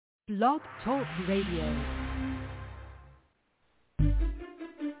Blog Talk Radio.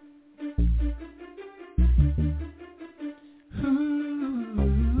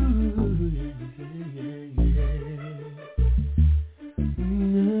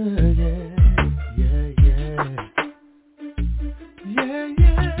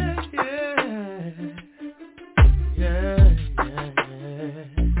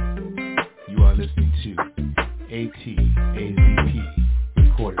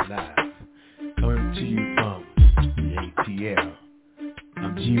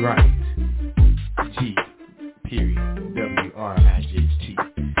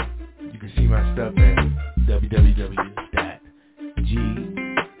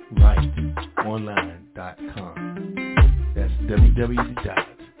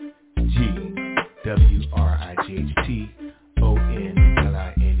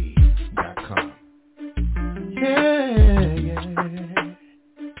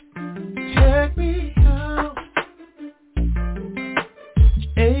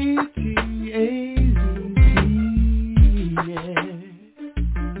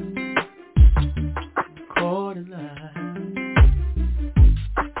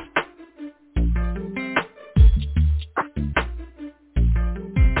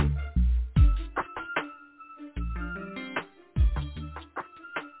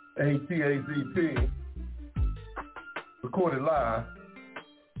 THZT, recorded live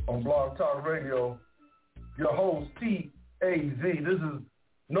on Blog Talk Radio. Your host, TAZ. This is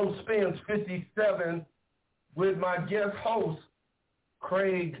No SPINZ 57 with my guest host,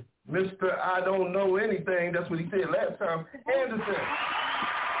 Craig, Mr. I Don't Know Anything. That's what he said last time. Anderson.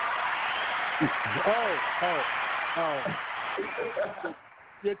 Oh.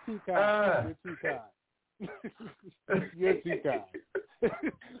 You're too kind. You're too kind.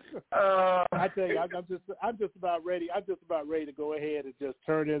 I tell you, I'm just about ready. I'm just about ready to go ahead and just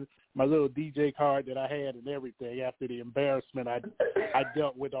turn in my little DJ card that I had and everything after the embarrassment I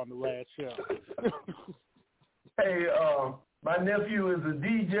dealt with on the last show. Hey, my nephew is a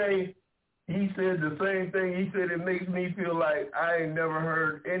DJ. He said the same thing. He said it makes me feel like I ain't never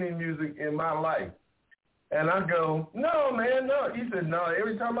heard any music in my life. And I go, no, man, no. He said, no,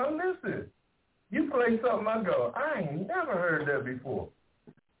 every time I listen, you play something, I go, I ain't never heard that before.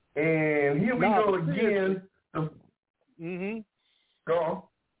 And here we go again. Go on.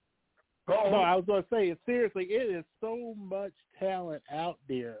 No, I was going to say, seriously, it is so much talent out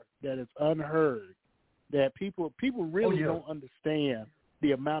there that is unheard that people really don't understand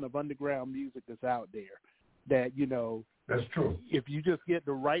the amount of underground music that's out there. That, you know, that's true. If you just get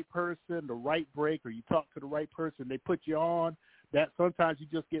the right person, the right break, or you talk to the right person, they put you on, that sometimes you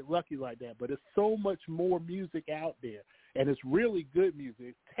just get lucky like that. But there's so much more music out there, and it's really good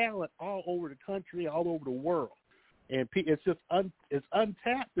music, talent all over the country, all over the world. And it's just it's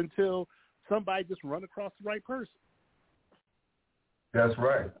untapped until somebody just run across the right person. That's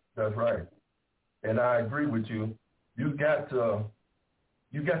right. And I agree with you. You got to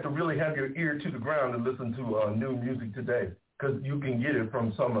really have your ear to the ground and listen to new music today, because you can get it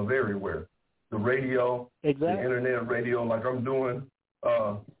from some of everywhere. The radio, exactly. The internet radio, like I'm doing,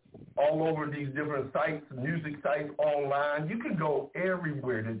 all over these different sites, music sites, online. You can go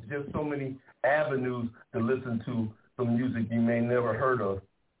everywhere. There's just so many avenues to listen to some music you may never heard of.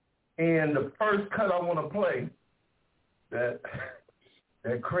 And the first cut I want to play that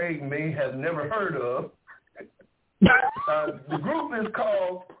Craig may have never heard of, the group is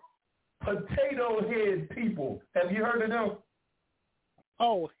called Potato Head People. Have you heard of them?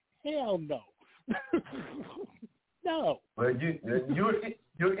 Oh, hell no. No. Well,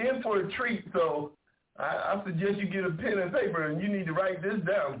 you're in for a treat, so I suggest you get a pen and paper, and you need to write this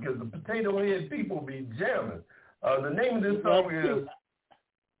down, because the Potato Head People be jamming. The name of this song is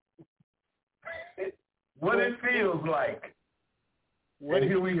What It Feels Like. And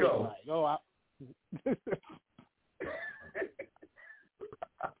here we go. Like. Oh,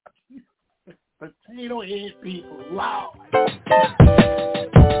 Potato Head People, loud.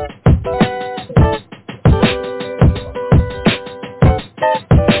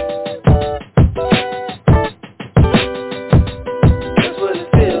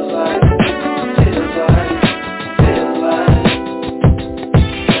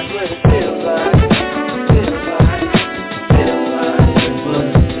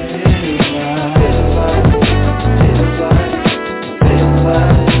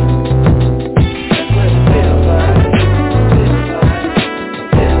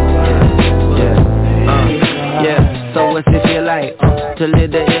 To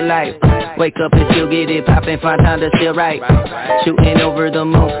live the ill life, wake up and still get it poppin', find time to still right. Shooting over the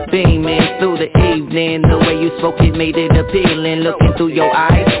moon, beaming through the evening. The way you spoke it made it appealing. Looking through your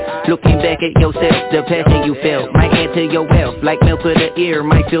eyes, Looking back at yourself, the passion you felt might add to your wealth. Like milk of the ear,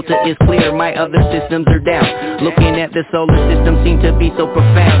 my filter is clear, my other systems are down. Looking at the solar system seem to be so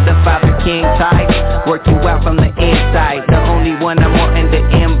profound. The Father King tide, work you out from the inside. The only one I'm wanting to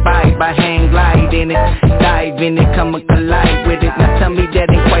imbibe. I hang glide in it, dive in it, come and collide with it. Now tell me that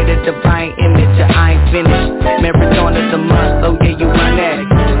ain't quite a divine image, I ain't finished. Marathon of the month, oh yeah, you run that.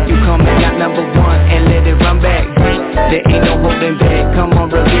 You come and got number one and let it run back. There ain't no holding back, come on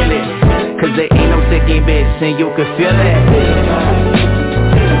reveal it. Cause there ain't no second best and you can feel it.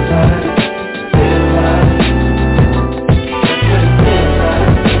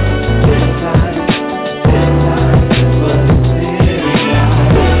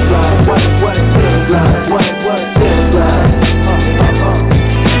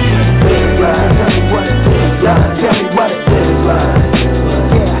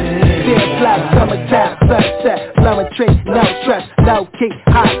 No stress, low key,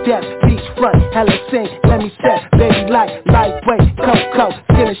 high depth, beachfront, hella sing, let me set, baby light, lightweight, cocoa,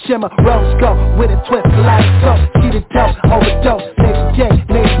 skin and shimmer, rose gold, with a twist, like so, see the dope, overdose, maybe yeah,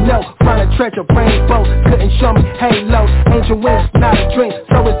 maybe no, find a treasure, rainbow, couldn't show me halos, angel wings, not a dream,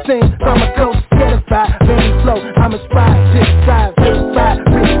 so it seems, from a coast, certified, baby flow, I'm inspired, this side, verified,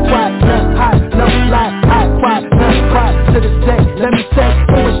 rich, wide, none high, no lie, high, quiet, none quiet, to this day, let me say,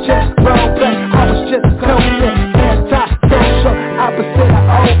 it was just roll back, I was just coasting, opposite of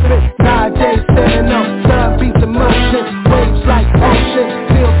open, nowadays standing on sun beats emotion, waves like ocean,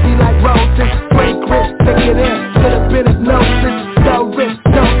 filthy like roses, fragrant, take it in, could've been hypnosis, no risk,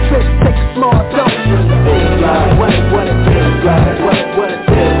 no trick, take a small dose. Feels like, what it feels like, what it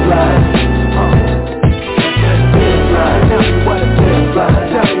feels like, feels like, tell me what it feels like,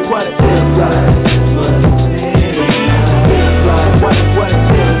 tell me what it feels like, feels like, what it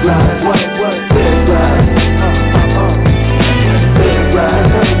feels like, what it feels like.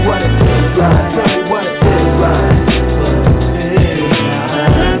 Tell me what it feels like, tell me what it feels like.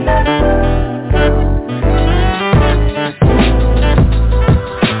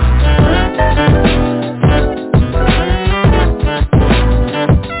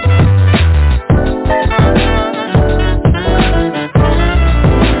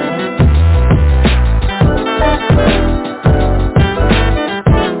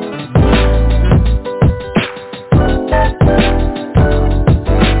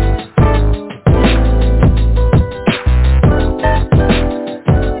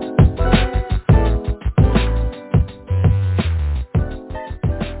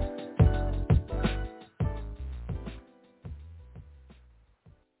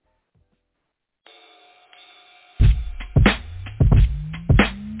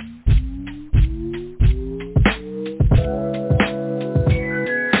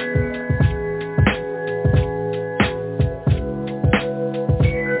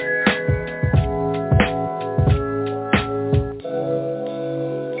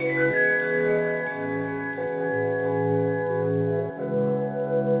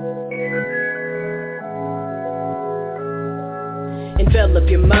 Envelop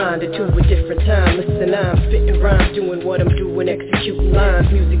your mind into a different time. Listen, I'm spitting rhymes, doing what I'm doing, executing lines.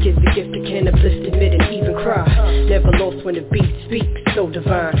 Music is the gift that can uplift, admit, and even cry. Never lost when the beat speaks, so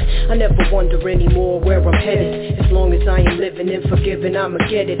divine. I never wonder anymore where I'm headed. As long as I am living and forgiving, I'ma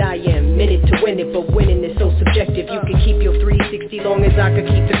get it. I am in it to win it, but winning is so subjective. You can keep your 360 long as I could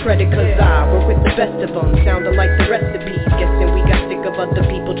keep the credit. Cause I work with the best of them, sounding like the recipes. Guessing we got sick of other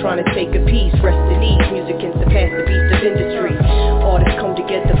people trying to take a piece. Rest in ease, music can surpass the beast of industry. Artists come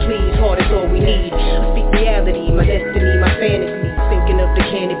together, please, heart is all we need. I speak reality, my destiny, my fantasy. Thinking of the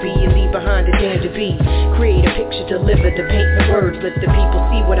canopy and leave behind the danger to be. Create a picture, deliver the paint and words. Let the people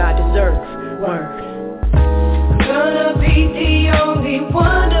see what I deserve. Word. I'm gonna be the only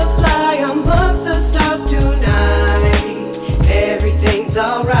one to fly amongst the stars tonight. Everything's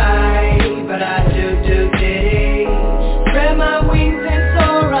alright, but I do did. Spread my wings and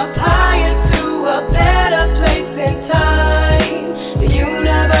soar up higher to a better place in time. The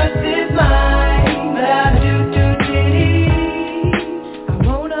universe is mine, but I do did. I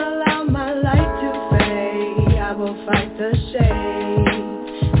won't allow my light to fade. I will fight the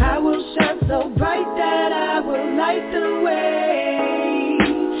shade. I will shine so bright that I will light the way.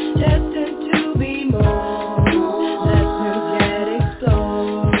 Destined to be more. Lessons yet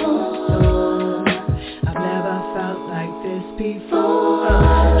explored. I've never felt like this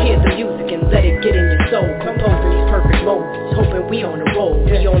before. Hear the music and let it get in your soul. Composing these perfect moments, hoping we on a roll.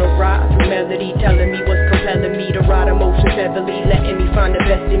 We on a ride through melody, telling me what's compelling me to to ride emotions heavily, letting me find the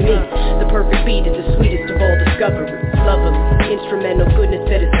best in me. The perfect beat is the sweetest of all discoveries. Lovely, instrumental goodness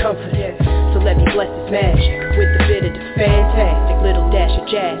that is comforting. So let me bless this magic with a bit of the fantastic little dash of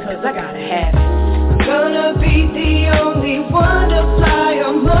jazz, cause I gotta have it. I'm gonna be the only one to fly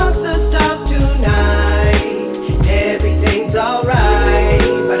amongst the stars tonight. Everything's alright,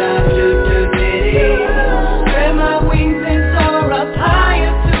 but I do it. Spread my wings and soar up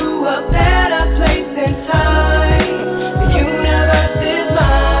higher to a better place in time. The universe is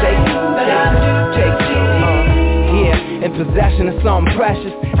mine, but I do it. Yeah, in possession of something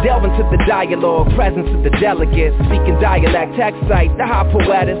precious. Delve into the dialogue, presence of the delegates. Speaking dialect, text site, the high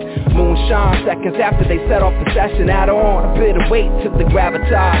poetess. Moonshine, seconds after they set off the session. Add on a bit of weight to the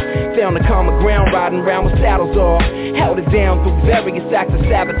gravitas. Found the common ground, riding around with saddles off. Held it down through various acts of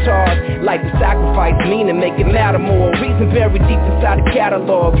sabotage. Like the sacrifice, meaning make it matter more. Reason buried deep inside the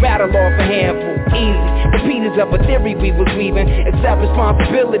catalog. Rattle off a handful, easy. Repeaters of a theory we was weaving. Accept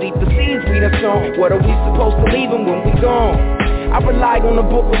responsibility for seeds we done sown. What are we supposed to leave them when we gone? I rely on a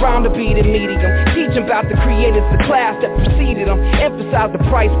book around the beat and medium. Teaching about the creators, the class that preceded them. Emphasize the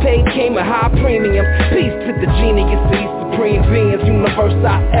price paid came at high premiums. Peace to the genius, to these supreme beings, universal.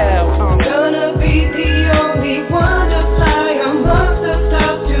 I'm gonna be the only one to fly amongst the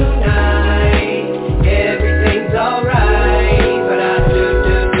stars tonight. Everything's alright, but I do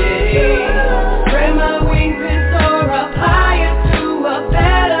it. Spread my wings and soar up higher to a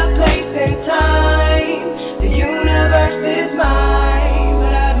better place in time. The universe is mine.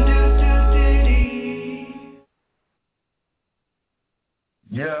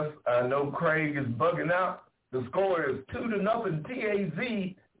 Yes, I know Craig is bugging out. The score is 2-0.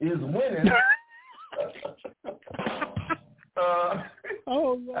 TAZ is winning. I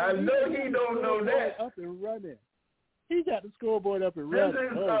know he don't know that. Up and running. He got the scoreboard up and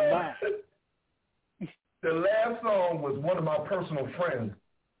running. My. The last song was one of my personal friends.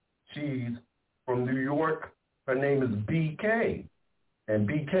 She's from New York. Her name is BK. And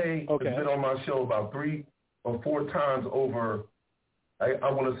BK has been on my show about 3 or 4 times over,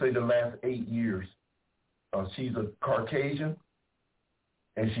 I want to say, the last 8 years. She's a Caucasian,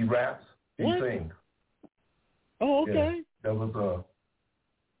 and she raps, she sings. Oh, okay. Yeah, that was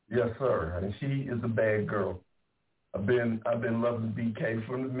yes, sir. And she is a bad girl. I've been loving BK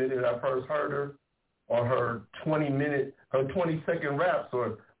from the minute I first heard her on her 20-second raps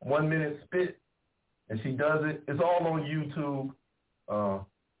or 1 minute spit, and she does it. It's all on YouTube.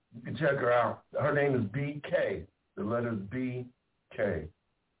 You can check her out. Her name is BK. The letters BK.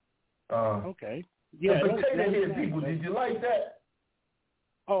 Okay. Yeah. The Potato Head people. Did you like that?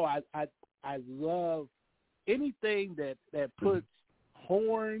 Oh, I love anything that puts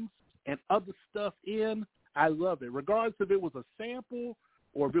horns and other stuff in. I love it, regardless if it was a sample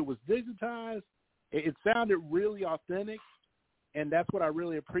or if it was digitized. It sounded really authentic, and that's what I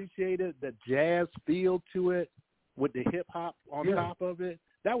really appreciated. The jazz feel to it with the hip hop on top of it.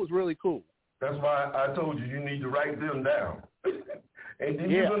 That was really cool. That's why I told you need to write them down. And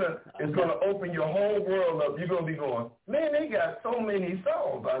then it's gonna open your whole world up. You're gonna be going, man, they got so many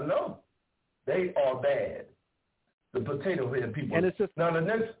songs. I know. They are bad. The Potato Head people. And it's just now the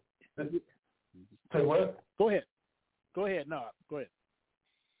next. Say what? Go ahead. No, go ahead.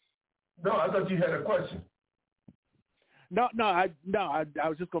 No, I thought you had a question. No, I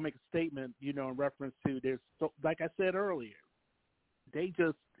was just gonna make a statement, in reference to this. So, like I said earlier,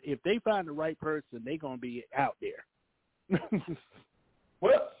 if they find the right person, they're gonna be out there.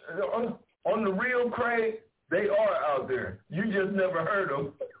 Well, on the real, Craig, they are out there. You just never heard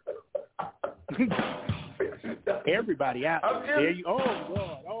them. Everybody out there.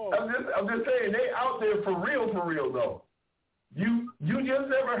 I'm just saying, they out there for real though. You just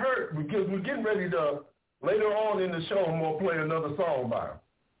never heard, because we're getting ready to, later on in the show, I'm going to play another song by them.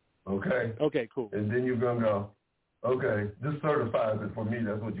 Okay? Okay, cool. And then you're going to go, okay, this certifies it for me.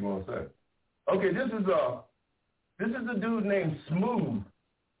 That's what you want to say. Okay, this is a dude named Smooth,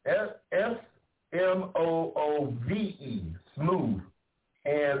 Smoove, Smooth.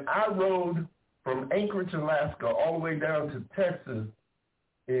 And I rode from Anchorage, Alaska, all the way down to Texas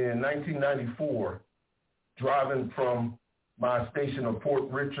in 1994, driving from my station of Fort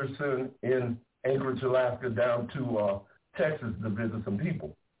Richardson in Anchorage, Alaska, down to Texas to visit some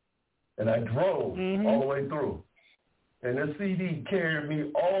people. And I drove all the way through. And the CD carried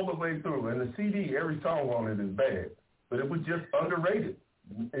me all the way through. And the CD, every song on it is bad. But it was just underrated.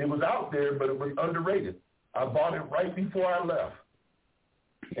 It was out there, but it was underrated. I bought it right before I left.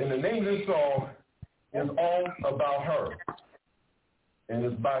 And the name of this song is All About Her. And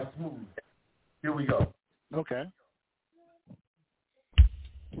it's by Smooth. Here we go. Okay.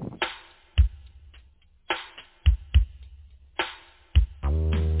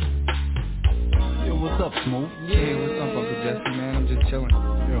 up, Smooth? Hey, what's up, Uncle Jesse, man? I'm just chilling.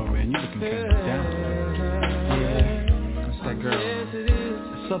 Yo, man, you looking kind of down. Yeah, what's that girl?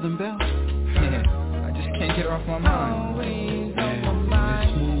 Southern Belle? Yeah, I just can't get her off my mind.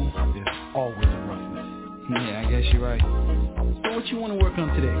 Man, Smooth is always a roughness. Yeah, I guess you're right. So what you want to work on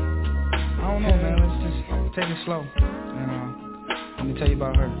today? I don't know, man. Let's just take it slow. And let me tell you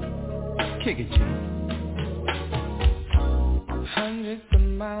about her. Kick it, G. Hundreds of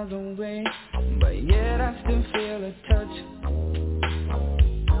miles away, but yet I still feel a touch.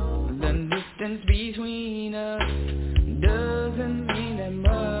 The distance between us doesn't mean that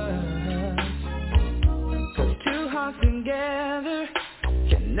much. 'Cause two hearts together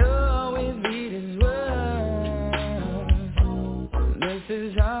can always beat as one. This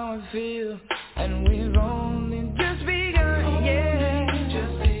is how I feel, and we've only just begun, yeah.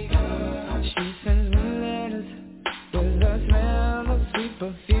 She sends me letters with the smell of sweet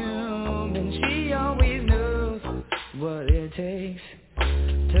perfume, and she always knows what it takes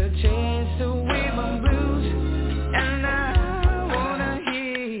to chase away my blues. And I wanna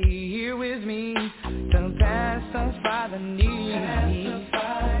hear you with me to pacify the need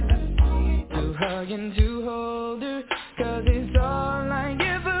to hug and to hold her, 'cause it's all I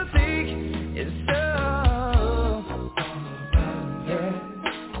ever think. It's so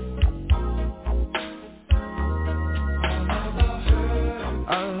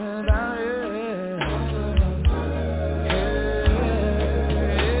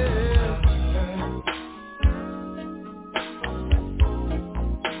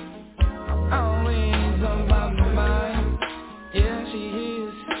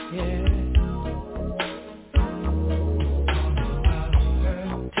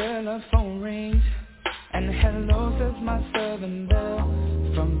telephone rings, and hello says my Southern Belle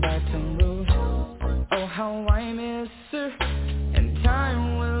from Baton Rouge. Oh, how I miss her, and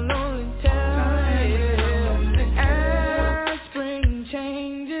time will only tell. As spring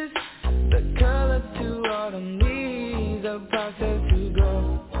changes the color to autumn leaves, a process to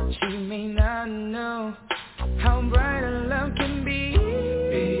grow. She may not know how bright a love can be.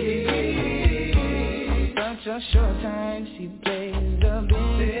 Such a short time, she plays a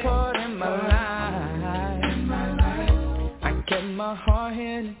big part in my life. I kept my heart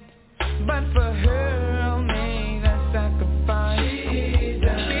hidden, but for her I'll make that sacrifice. She's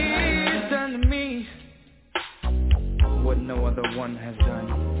done to me What no other one has done.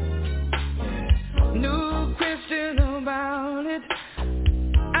 Yeah. no question about it.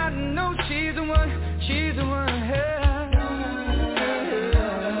 I know she's the one, she's the one.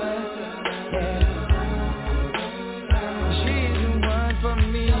 She's the one for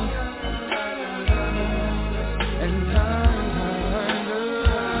me. And time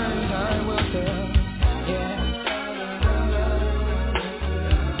will tell. Yeah.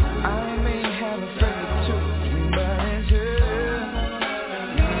 I may have a friend or two, but it's her.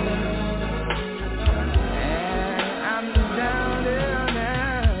 And I'm down, down,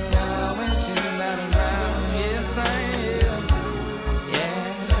 down. When she's not around, yes I am.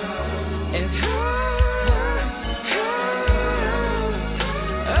 Yeah. It's her.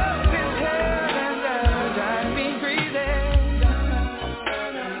 Oh, it's her that drives me crazy.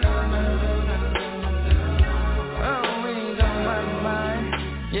 Always on my mind.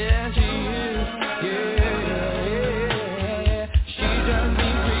 Yeah, she is. Yeah. She drives me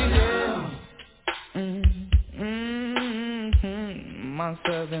crazy. My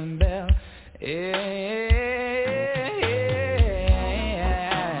Southern Belle.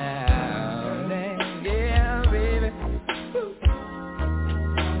 Yeah, baby.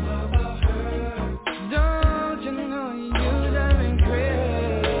 Don't you know you drive me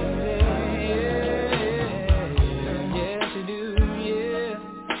crazy? Yes you do, yeah.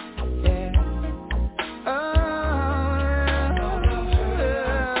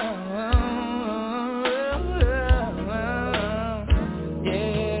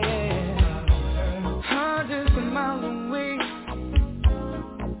 Hundreds of miles away,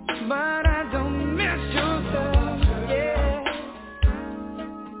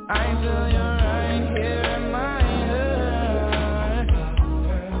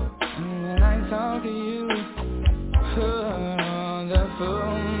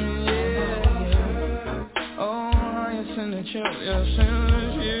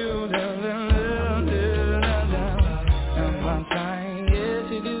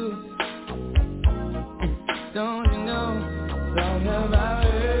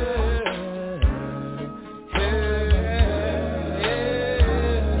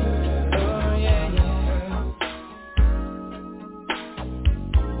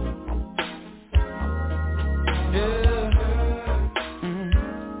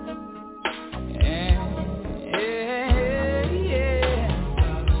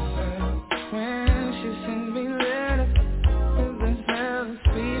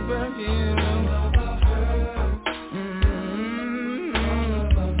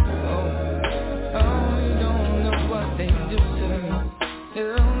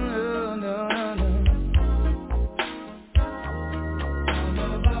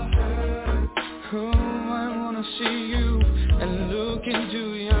 wanna see you and look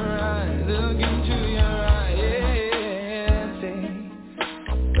into your eyes, yeah, say,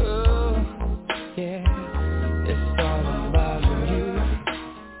 oh, yeah, it's all about you.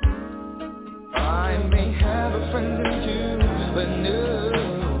 I may have a friend or two, but no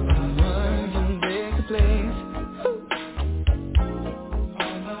one can take the place.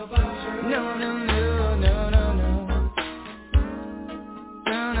 No, no, no, no, no, no,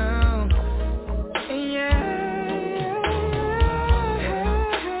 no, no, yeah, yeah,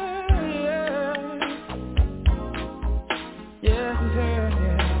 yeah,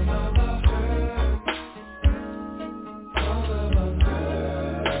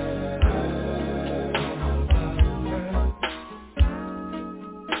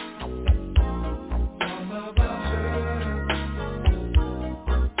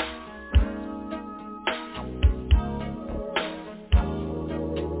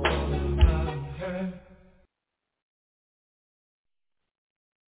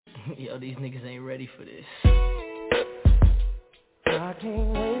 Yo, these niggas ain't ready for this. I can't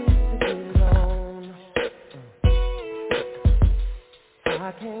wait to get it on.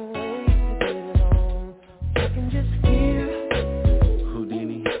 I can't wait to get it on. I can just hear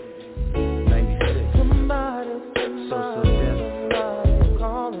Houdini, 96, somebody Death,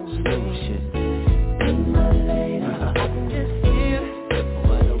 calling me. Smooth shit. I can just hear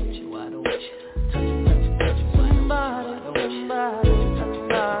Why don't you? somebody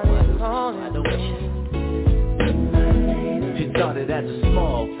calling me. It started as a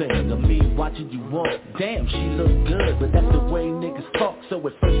small thing of me watching you walk. Damn, she looked good, but that's the way niggas talk. So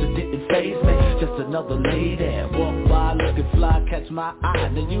at first it didn't faze me. Just another lady walk by looking fly, catch my eye.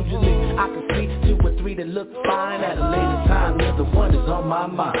 Now usually I can see 2 or 3 that look fine. At a later time, neither one is on my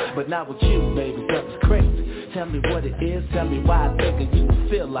mind. But not with you, baby, something's crazy. Tell me what it is, tell me why I think you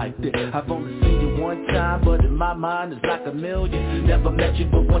feel like this. I've only seen you one time, but in my mind it's like a million. Never met you,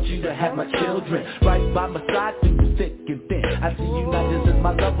 but want you to have my children right by my side through the thick and thin. I see you not just as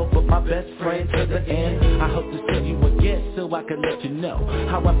my lover, but my best friend to the end. I hope to see you again so I can let you know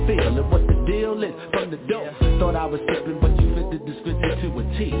how I feel and what the deal is from the door. Thought I was sipping, but you fit the description to a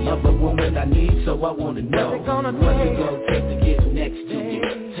T of a woman I need, so I wanna know what's it gonna take to get next to you.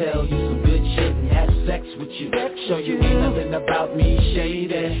 Tell you some good shit and have sex with you. Show you ain't nothing about me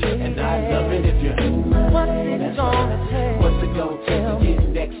shady, and I love it if you're What's it gonna take? What's it gonna take to get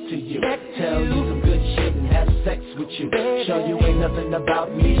next to you? Tell you some good shit and have sex with you. Show you ain't nothing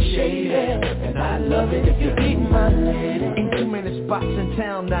about me shady, and I love it if you be my lady. Ain't too many spots in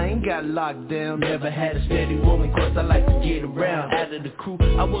town, I ain't got locked down. Never had a steady woman, cause I like to get around. Out of the crew,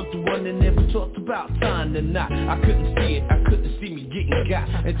 I was the one that never talked about tying the knot. I couldn't see it, I couldn't see me getting got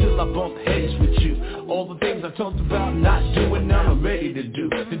until I bumped heads with you. All the things I talked about not doing, now I'm ready to do.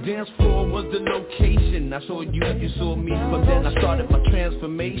 The dance floor was the location. I saw you, you saw me, but then I started my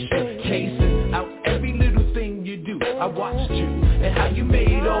transformation. Casing out every little thing you do. I watched you and how you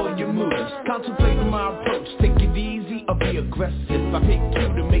made all your moves. Contemplating my approach, take it easy or be aggressive. I pick you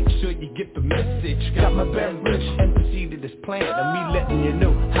to make sure you get the message. Got my beverage and proceeded this plan of me letting you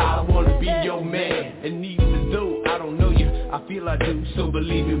know how I wanna be your man. And even though I don't know you, I feel I do. So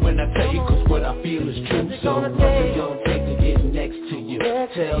believe me when I tell you, cause what I feel is true. So what's it gonna take to get next to you?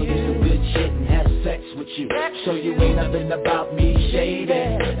 Tell you some good shit and have sex with you. Show you ain't nothing about me shady,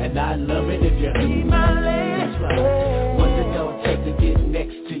 and I love it if you be my lady. That's right. What's it gonna take to get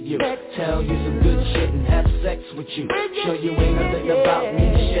next to you? Tell you some good shit and have sex with you. Show you ain't nothing about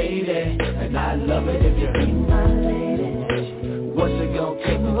me shady, and I love it if you be my lady. What's it gonna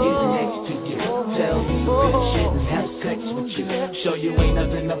take to get next to you? Tell you some good shit and have sex with you. Show you ain't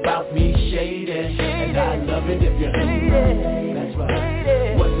nothing about me shady, and I love it if you be my lady. That's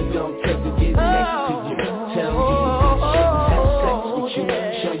right. What's it gonna take to get next to you? Tell you some good shit and have sex with you.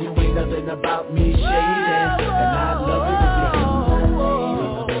 Show you ain't nothing about me shady, and I love it if you be my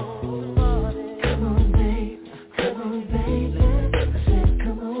lady. Come on, babe. Come on, baby. I said,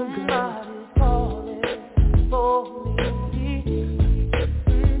 come on, girl.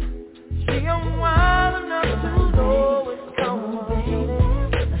 I'm wild enough to know what's going on.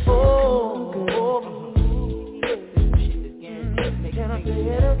 Can I say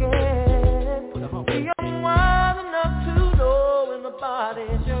it again? I'm wild enough to know when my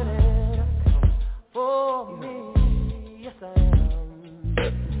body's yearning for me. Yes, I am.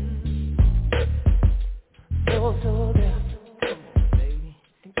 So there. Come on, baby.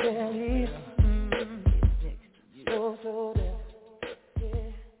 Can carry. So there.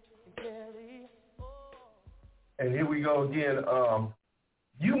 And here we go again.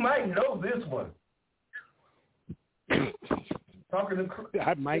 You might know this one.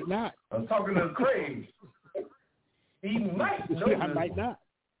 I might not. I'm talking to Craig. He might know I might not.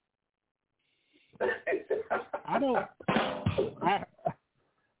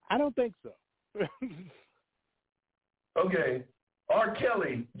 I don't think so. Okay, R.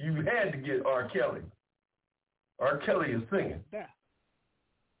 Kelly, you had to get R. Kelly. R. Kelly is singing. Yeah.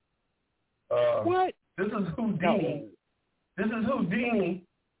 What? This is Houdini. No. This is Houdini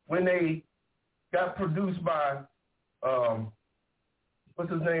when they got produced by,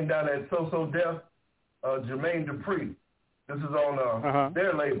 what's his name down at So Def? Jermaine Dupri. This is on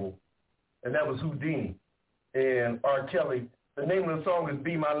their label, and that was Houdini. And R. Kelly, the name of the song is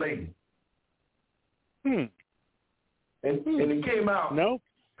Be My Lady. And it came out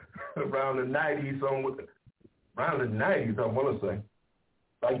around the 90s, around the 90s, I want to say.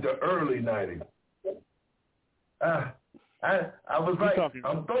 Like the early 90s. I was like,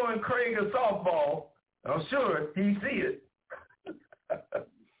 I'm throwing Craig a softball. I'm sure he see it.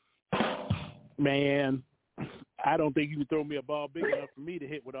 Man, I don't think you can throw me a ball big enough for me to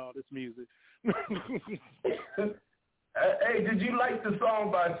hit with all this music. Hey, did you like the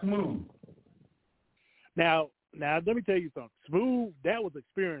song by Smooth? Now, let me tell you something. Smooth, that was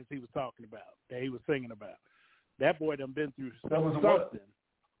experience he was talking about, that he was singing about. That boy done been through something.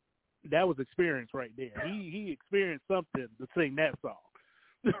 That was experience right there. He experienced something to sing that song.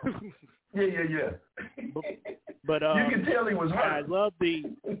 Yeah. But you can tell he was hurt.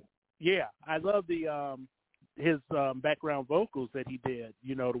 I love his background vocals that he did.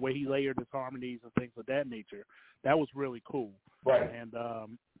 You know, the way he layered his harmonies and things of that nature. That was really cool. Right. And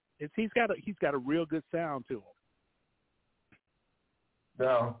he's got a real good sound to him.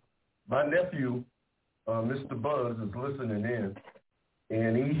 Now, my nephew, Mr. Buzz, is listening in,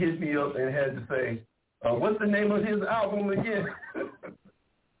 and he hit me up and had to say, what's the name of his album again?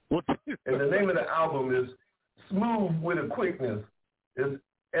 And the name of the album is Smooth with a Quickness. It's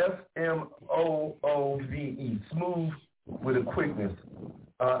SMOOVE, Smooth with a Quickness.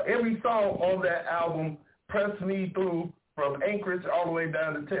 Every song on that album pressed me through from Anchorage all the way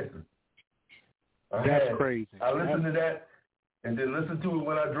down to Texas. That's crazy. I listened to that and then listened to it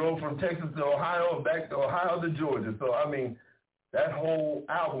when I drove from Texas to Ohio and back to Ohio to Georgia. So, I mean, that whole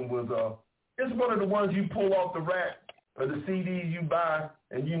album was, it's one of the ones you pull off the rack or the CDs you buy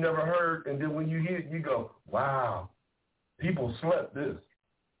and you never heard. And then when you hear it, you go, wow, people slept this.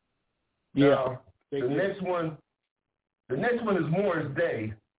 Yeah. Now, the next one is Morris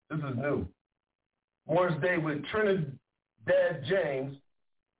Day. This is new. Morris Day with Trinidad James.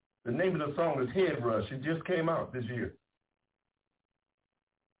 The name of the song is Head Rush. It just came out this year.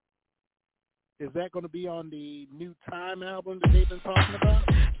 Is that going to be on the New Time album that they've been talking about?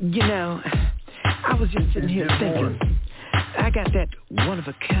 You know, I was just sitting here thinking, I got that one of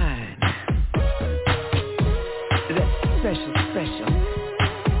a kind. That special.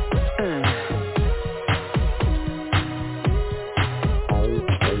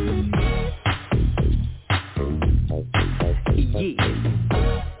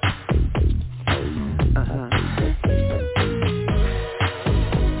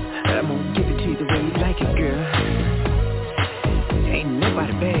 I'm gonna give it to you the way you like it, girl. Ain't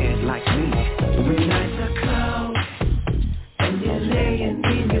nobody bad like me. When nights are cold and you're laying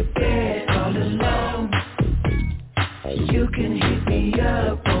in your bed all alone, you can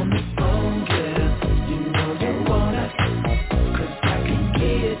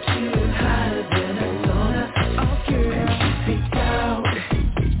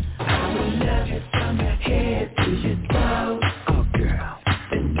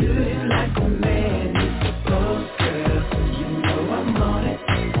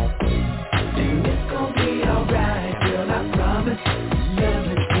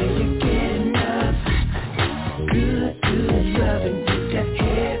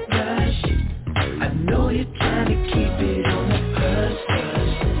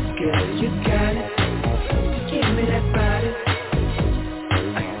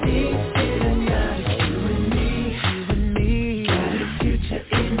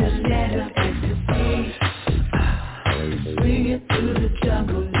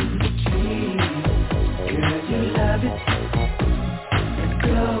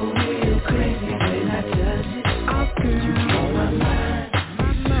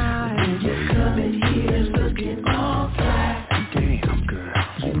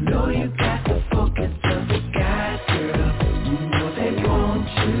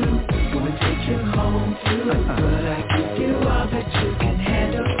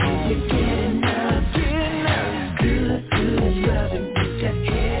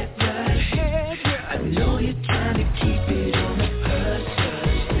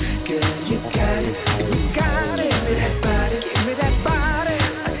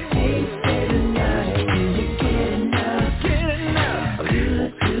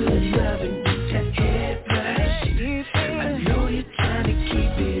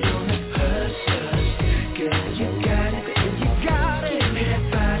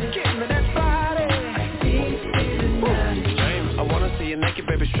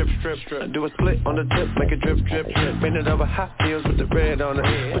strip. Do a split on the tip, make it drip, drip, drip. Bend it over hot heels with the red on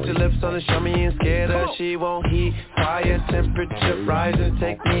it. Put your lips on it, show me you ain't scared of. She won't heat, fire, temperature rising.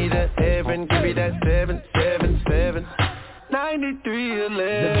 Take me to heaven, give me that 777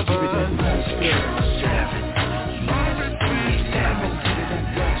 9311.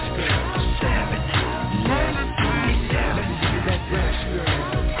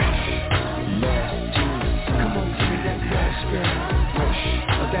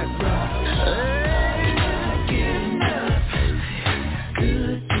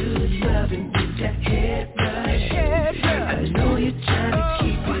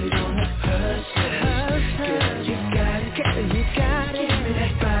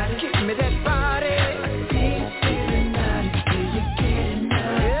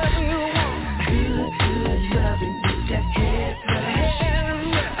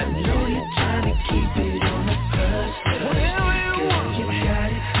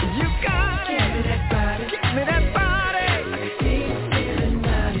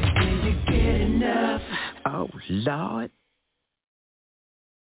 Lord.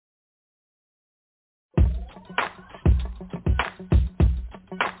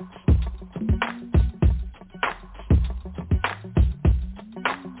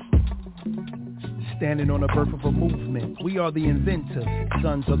 Standing on the birth of a movement, we are the inventors,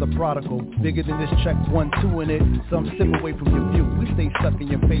 sons of the prodigal. Bigger than this check 1, 2 in it, some step away from your view. We stay stuck in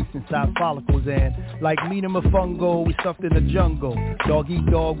your face inside follicles, and like meat and fungo, we stuffed in the jungle. Dog eat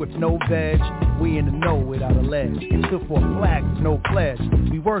dog with no veg, we in the know without a ledge. It stood for a flag with no pledge.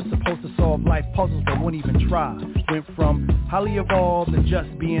 We were supposed to solve life puzzles but wouldn't even try. Went from highly evolved to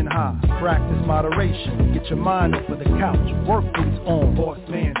just being high. Practice moderation, get your mind off of the couch. Work boots on,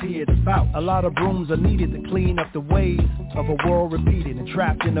 horseman's here to bout. A lot of brooms are needed to clean up the ways of a world repeated and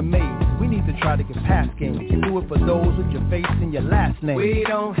trapped in a maze. We need to try to get past games and do it for those with your face and your last name. We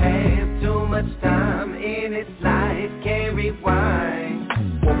don't have too much time in this life, can't rewind.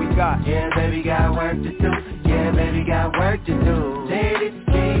 What we got? Yeah, baby, got work to do. Yeah, baby, got work to do. Let it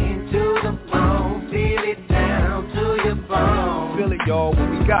spin to the bone, feel it down to your bone. Feel it, y'all, what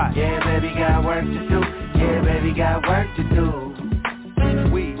we got? Yeah, baby, got work to do. Yeah, baby, got work to do.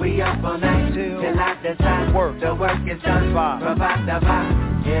 We up all night till like the sun. The work is done. Provide the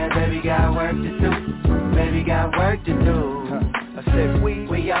vibe. Yeah, baby, got work to do. Baby, got work to do. I said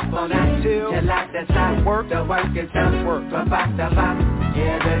we up all night till like the sun. The work is done. Provide the vibe.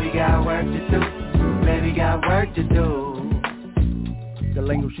 Yeah, baby, got work to do. Baby, got work to do. The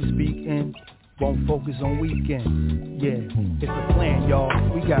language you speak in won't focus on weekends. Yeah, it's a plan, y'all.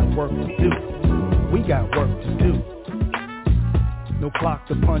 We got work to do. We got work to do. No clock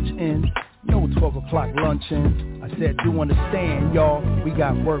to punch in, no 12 o'clock luncheon. I said, do understand, y'all, we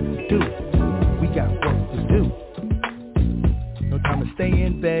got work to do. We got work to do. No time to stay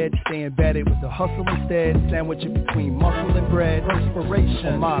in bed, stay embedded with the hustle instead. Sandwich it between muscle and bread.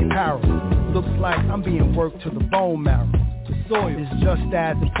 Perspiration, my apparel. Looks like I'm being worked to the bone marrow. The soil is just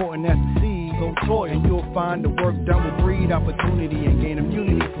as important as the seed. So toil, and you'll find the work done will breed opportunity and gain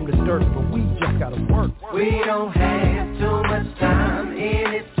immunity from the dirt. But we just gotta work. We don't have too much time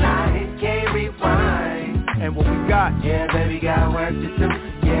in this life, can't rewind. And what we got? Yeah, baby, got work to do.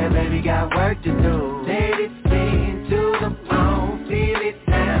 Yeah, baby, got work to do. Let it spin to the bone, feel it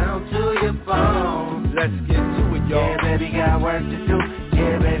down to your bones. Let's get to it, y'all. Yeah, baby, got work to do.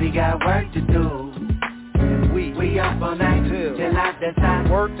 Yeah, baby, got work to do. We up all night till like the sun.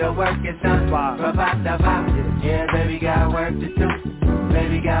 The work is done. Provide the vibe. Yeah, baby, got work to do.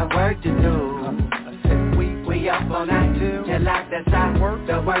 Baby, got work to do. I said we up all night till like the sun.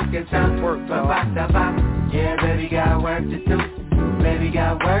 The work is done. Provide the vibe. Yeah, baby, got work to do. Baby,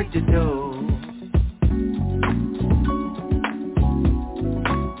 got work to do.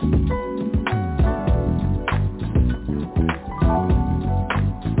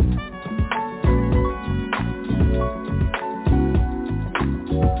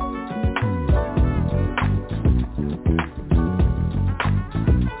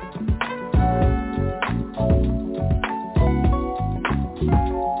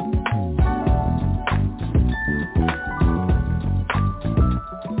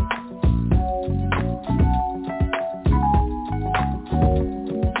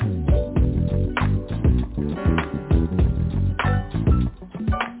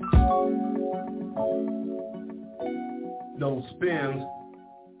 No SPINZ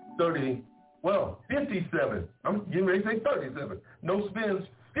 57. I'm getting ready to say 37. No SPINZ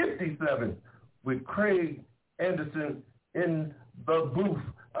 57 with Craig Anderson in the booth.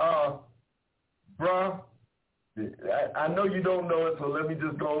 Bruh, I know you don't know it, so let me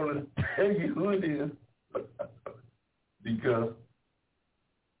just go on and tell you who it is. Because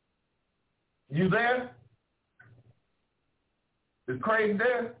You there? Is Craig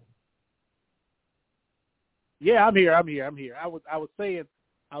there? Yeah, I'm here. I was saying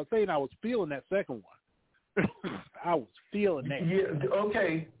I was feeling that second one. I was feeling that. Yeah.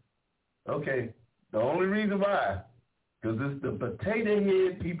 Okay. The only reason why, because it's the potato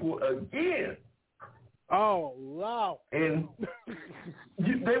head people again. Oh, wow. And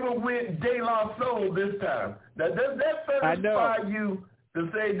they were with De La Soul this time. Now, does that satisfy you to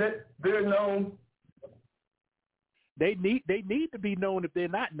say that they're known? They need to be known if they're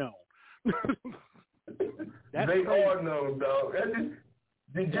not known. They are known, dog.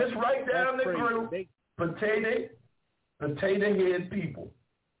 Just write down the group, potato head people.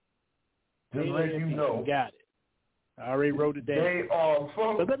 Just let you know. Got it. I already wrote it down. They are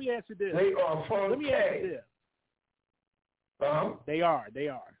from. But let me ask you this. They are from. Let me ask you this. They are.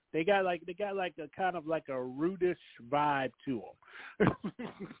 They got like a kind of like a rudish vibe to them.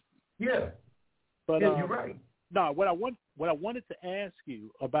 Yeah. But yeah, you're right. No, what I wanted to ask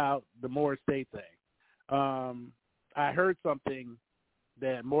you about the Morris Day thing. I heard something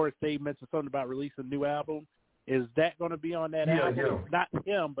that Morris Day mentioned something about releasing a new album. Is that going to be on that album? Yeah. Not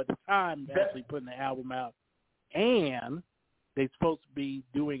him, but the time actually putting the album out. And they're supposed to be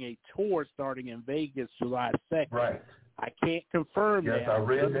doing a tour starting in Vegas July 2nd. Right. I can't confirm that. I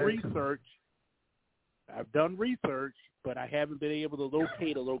read I've done that research. Too. I've done research, but I haven't been able to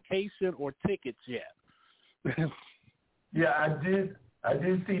locate a location or tickets yet. Yeah, I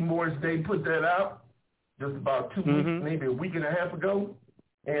did see Morris Day put that out just about 2 weeks, maybe a week and a half ago.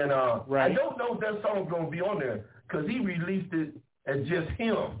 And I don't know if that song's going to be on there because he released it as just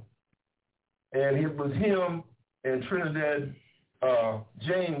him. And it was him and Trinidad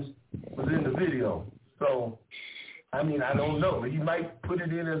James was in the video. So, I mean, I don't know. He might put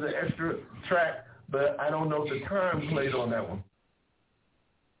it in as an extra track, but I don't know if the time played on that one.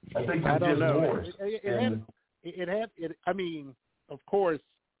 I think it's just Morris. I mean, of course,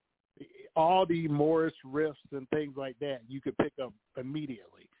 all the Morris riffs and things like that you could pick up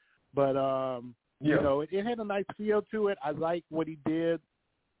immediately. But, you know, it had a nice feel to it. I like what he did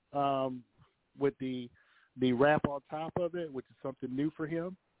with the rap on top of it, which is something new for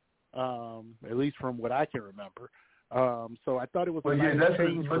him, at least from what I can remember. So I thought it was a nice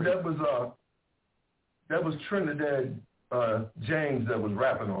change. But that was Trinidad James that was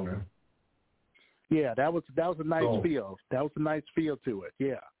rapping on there. Yeah, that was a nice feel. That was a nice feel to it.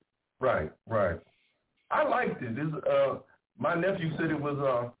 Yeah. Right. I liked it. My nephew said it was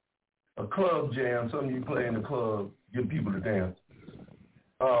a club jam, something you play in the club, get people to dance.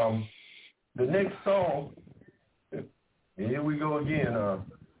 The next song, here we go again.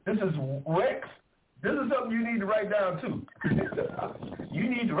 This is Rex. This is something you need to write down too. You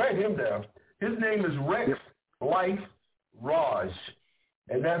need to write him down. His name is Rex Life Raj,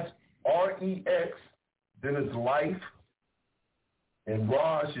 and that's R-E-X, then it's Life, and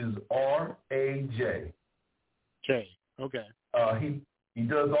Raj is R-A-J. J, okay. He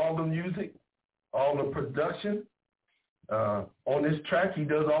does all the music, all the production. On this track, he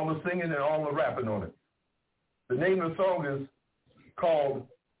does all the singing and all the rapping on it. The name of the song is called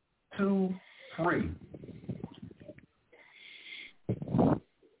Too Free.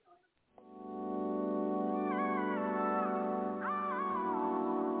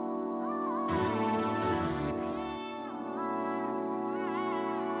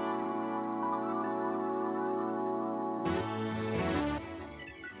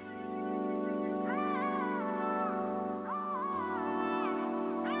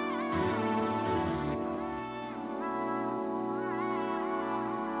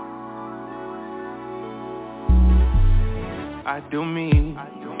 I do me.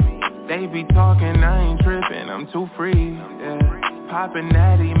 They be talking, I ain't tripping, I'm too free. Yeah. Poppin'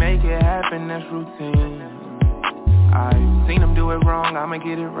 natty, make it happen, that's routine. I seen them do it wrong, I'ma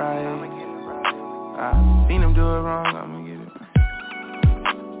get it right. I seen them do it wrong, I'ma get it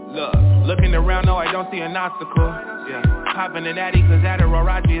right. Looking around, no, I don't see an obstacle. Yeah. Poppin' a natty, cause Adderall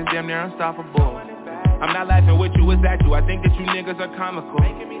Raji is damn near unstoppable. I'm not laughing with you, it's at you. I think that you niggas are comical.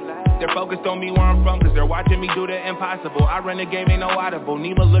 They're focused on me where I'm from, cause they're watching me do the impossible. I run the game, ain't no audible.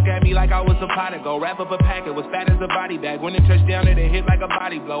 Nima look at me like I was a pot of gold. Wrap up a packet, was fat as a body bag. When it touched down, it hit like a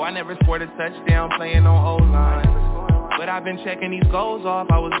body blow. I never scored a touchdown playing on O-line, but I've been checking these goals off,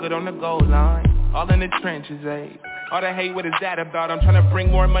 I was good on the goal line. All in the trenches, eh? All the hate, what is that about? I'm trying to bring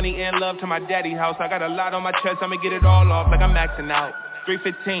more money and love to my daddy house. I got a lot on my chest, I'ma get it all off like I'm maxing out.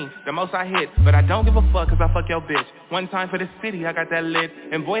 315, the most I hit, but I don't give a fuck cause I fuck your bitch. One time for the city, I got that lit,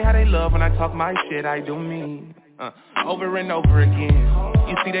 and boy how they love when I talk my shit, I do me. Over and over again,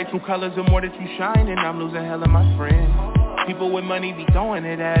 you see they true colors the more that you shine, and I'm losing hell of my friends. People with money be throwing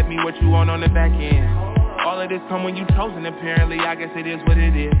it at me, what you want on the back end? All of this come when you chosen, apparently, I guess it is what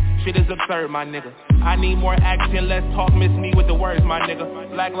it is. Shit is absurd, my nigga. I need more action, less talk, miss me with the words, my nigga.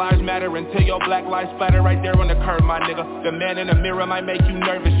 Black lives matter until your black lives splatter right there on the curb, my nigga. The man in the mirror might make you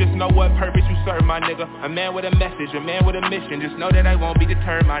nervous, just know what purpose you serve, my nigga. A man with a message, a man with a mission, just know that I won't be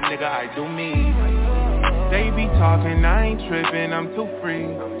deterred, my nigga. I do me. They be talking, I ain't tripping, I'm too free.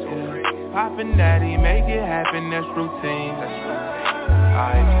 Poppin' daddy, make it happen, that's routine.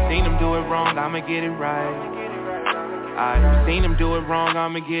 I seen him do it wrong, I'ma get it right. I seen him do it wrong,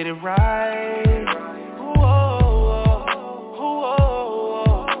 I'ma get it right.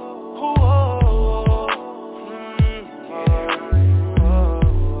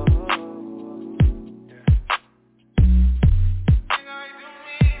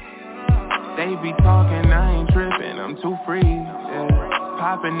 They be talking, I ain't tripping, I'm too free. Yeah.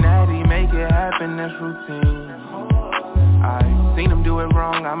 Poppin' natty, make it happen, that's routine. I seen him do it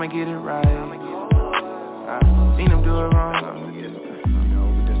wrong, I'ma get it right. I seen him do it wrong, I'ma get it right. You know,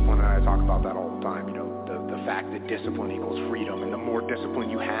 the discipline, and I talk about that all the time, you know, the fact that discipline equals freedom, and the more discipline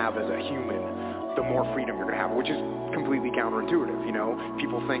you have as a human, the more freedom you're going to have, which is completely counterintuitive, you know?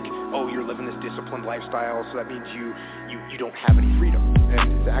 People think, oh, you're living this disciplined lifestyle, so that means you don't have any freedom.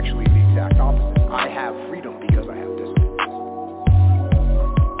 And it's actually the exact opposite. I have freedom because I have discipline.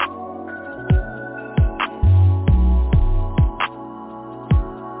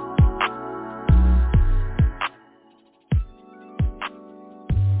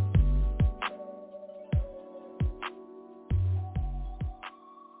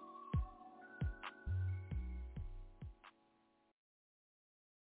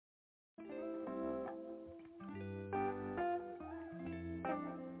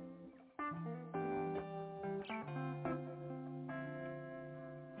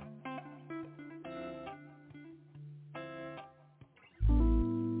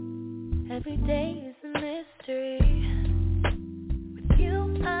 Every day is a mystery. With you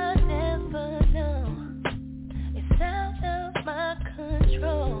I never know. It's out of my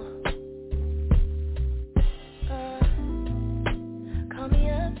control. Call me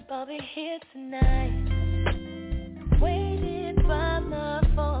up, I'll be here tonight. Waiting by my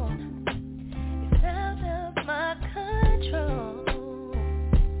phone. It's out of my control.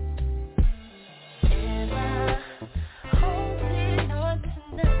 And I holding on to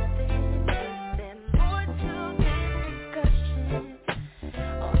nothing.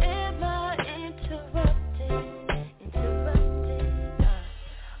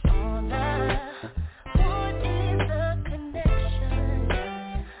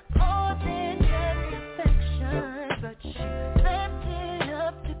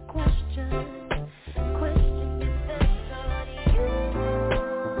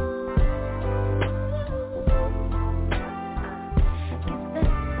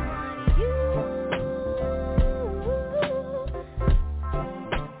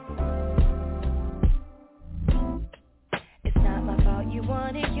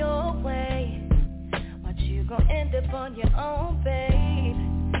 On your own, babe.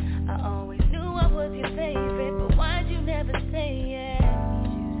 I always knew I was your favorite, but why'd you never say yes?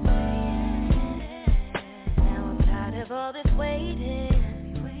 Now I'm tired of all this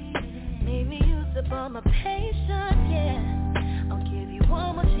waiting. Made me use up all my patience, yeah. I'll give you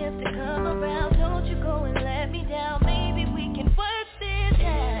one more chance to come around. Don't you go and let me down. Maybe we can work this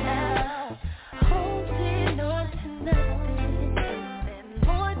out. Holding on to nothing. And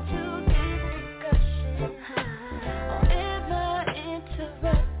more to this discussion.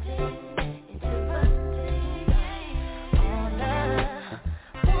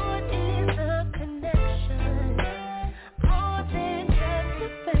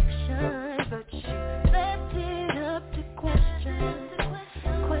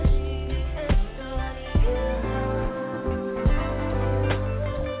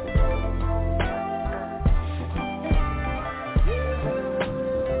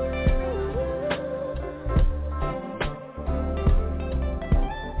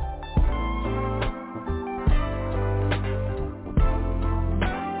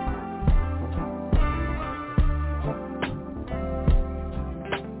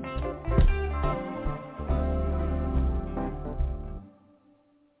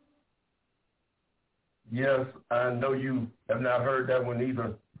 Yes, I know you have not heard that one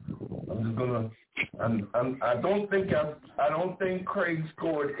either. I'm just gonna. I don't think Craig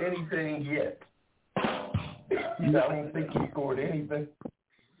scored anything yet. I don't think he scored anything.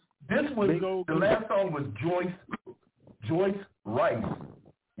 This was the last song was Joyce Rice.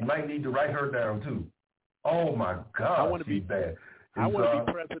 You might need to write her down too. Oh my God, she's bad. I want to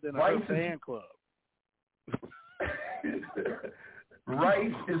be president of her fan club.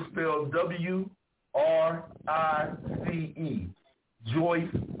 Rice is spelled W-R-I-C-E.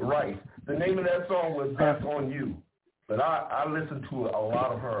 Joyce Rice. The name of that song was That's On You. But I listened to a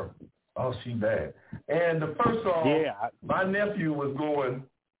lot of her. Oh, she bad. And the first song, my nephew was going,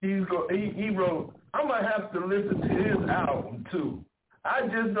 he wrote, I'm going to have to listen to his album, too. I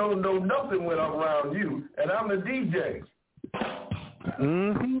just don't know nothing when I'm around you, and I'm a DJ.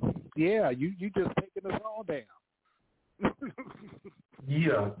 Mm-hmm. Yeah, you just taking us all down.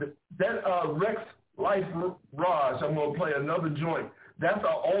 Yeah. That Rex Life Raj, I'm going to play another joint. That's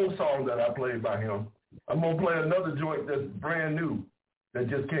an old song that I played by him. I'm going to play another joint that's brand new that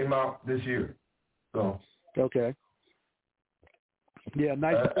just came out this year. So. Okay. Yeah,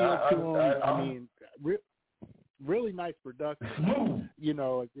 nice feel to him. I mean, really nice production. Smooth. You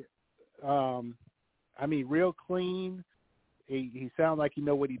know, I mean, real clean. He sounds like he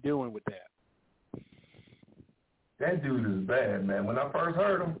know what he's doing with that. That dude is bad, man. When I first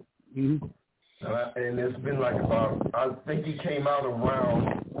heard him, and it's been like about, I think he came out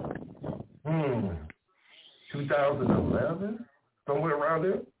around 2011, somewhere around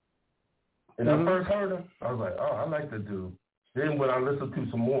there. And I first heard him, I was like, oh, I like that dude. Then when I listened to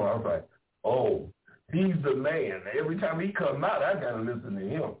some more, I was like, oh, he's the man. Every time he come out, I got to listen to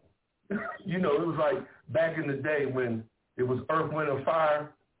him. You know, it was like back in the day when it was Earth, Wind, and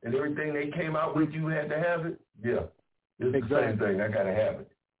Fire, and everything they came out with, you had to have it. Yeah, it's the same thing. I got to have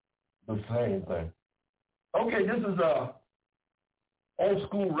it. The same thing. Okay, this is old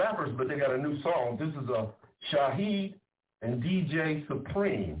school rappers, but they got a new song. This is Shaheed and DJ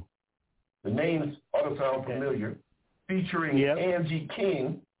Supreme. The names ought to sound familiar. Featuring Angie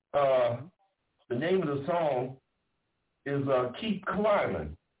King. The name of the song is Keep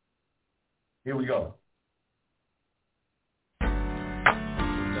Climbing. Here we go.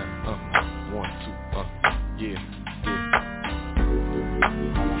 1, 2, yeah.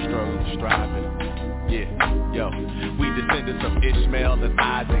 Struggle, striving, yo. We descendants of Ishmael and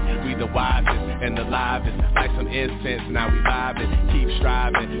Isaac. We the wisest and the livest. Like some incense, now we vibing. Keep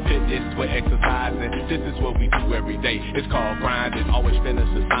striving, fitness, we're exercising. This is what we do every day. It's called grinding. Always finish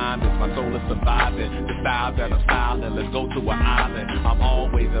assignments. My soul is surviving. The style that I'm styling. Let's go to an island. I'm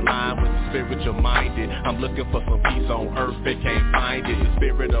always aligned with the spiritual minded. I'm looking for some peace on earth, but can't find it. The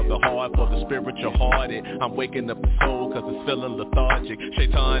spirit of the heart for the spiritual hearted. I'm waking up the soul cause it's feeling lethargic.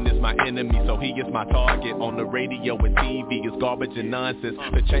 Shaitan is my enemy, so he is my target. On the radio and TV is garbage and nonsense.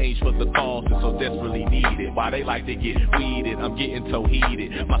 The change for the cause is so desperately needed. Why they like to get weeded, I'm getting so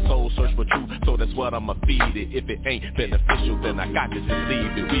heated. My soul search for truth, so that's what I'ma feed it. If it ain't beneficial, then I got to just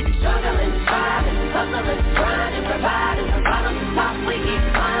leave it. We be struggling, striving, hustling, grinding, providing. From bottom to top, we keep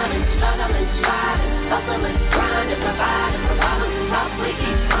climbing. Struggling, striving, hustling, grinding, providing. From bottom to top, we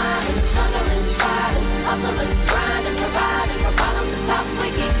keep climbing. Struggling, striving, hustling, grinding, providing. From bottom to top, we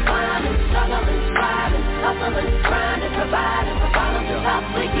keep climbing. Struggling, striving, hustling, grinding, providing. From bottom to top,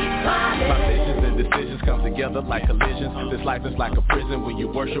 we keep climbing. My visions and decisions come together like collisions. This life is like a prison when you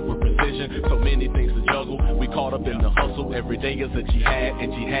worship with precision. So many things to juggle. We caught up in the hustle. Every day is a jihad,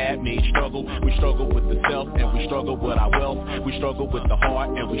 and jihad means struggle. We struggle with the self, and we struggle with our wealth. We struggle with the heart,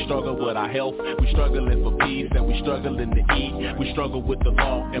 and we struggle with our health. We struggling for peace, and we struggling to eat. We struggle with the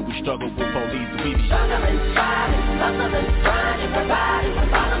law, and we struggle with police. We be struggling, striving, hustling, grinding, providing. From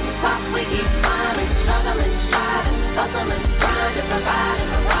bottom to top, we keep climbing. Struggling, striving, hustling, grinding, providing.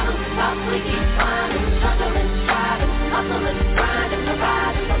 From bottom to top, we keep climbing. Struggling, striving, hustling, grinding,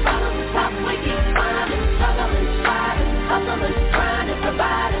 providing. From bottom to top, we keep climbing. Struggling, striving, hustling, grinding,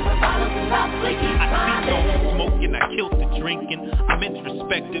 providing. From bottom to top, we keep climbing. I see smoking, I killed the drinking. I'm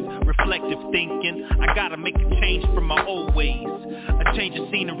introspective, reflective thinking. I gotta make a change from my old ways. A change of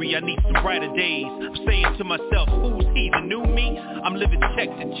scenery, I need some brighter days. I'm saying to myself, who's he, the new me? I'm living check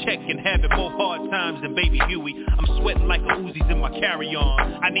to check and having more hard times than Baby Huey. I'm sweating like a Uzi's in my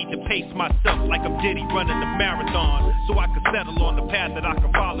carry-on. I need to pace myself like I'm Diddy running a marathon, so I can settle on the path that I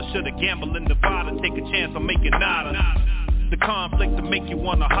can follow. Should've gambled in Nevada, take a chance on making nada. The conflict to make you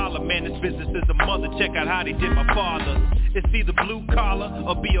wanna holler, man, this business is a mother. Check out how they did my father. It's either blue collar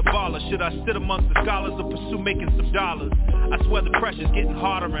or be a baller. Should I sit amongst the scholars or pursue making some dollars? I swear the pressure's getting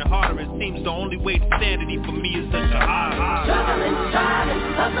harder and harder. It seems the only way to sanity for me is the shahada. Struggling, striving,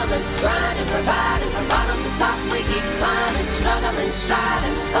 hustling, grinding, providing. From bottom to top, we keep climbing. Struggling,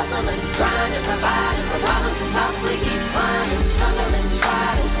 striving, hustling, grinding, providing. From bottom to top, we keep climbing. Struggling,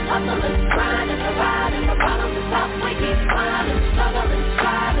 striving, hustling, grinding, providing. From bottom to top, we keep climbing. Struggling,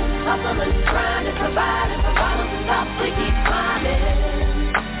 striving, hustling, grinding, providing. From bottom to top, we keep climbing.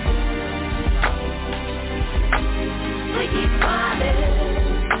 We keep climbing.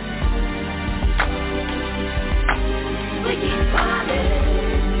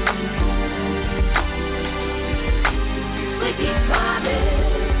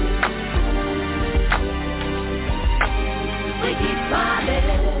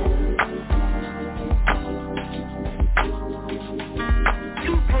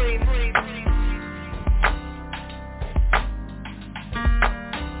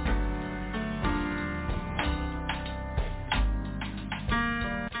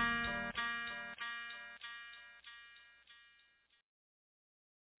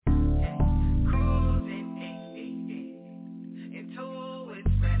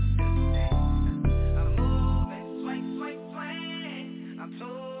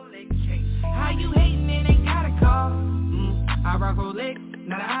 Rock Rolex,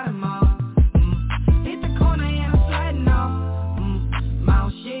 not out of mall. Hit the corner and I'm sliding off. My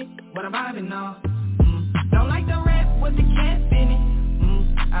own shit, but I'm vibing off. Don't like the rap with the cap in it.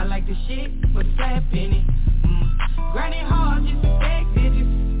 I like the shit with the slap in it. Grinding hard just to stack digits.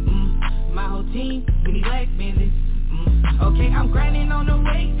 My whole team, we need black business. Okay, I'm grinding on the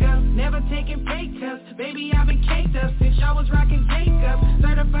wake up, never taking pay cuts. Baby, I've been caked up since y'all was rocking Jacob.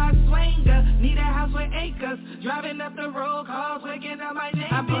 Certified swanger, need a house with acres. Driving up the road, cars waking up my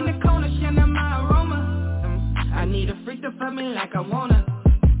neighbors. I've been in the corner, shining my aroma. I need a freak to fuck me like I wanna.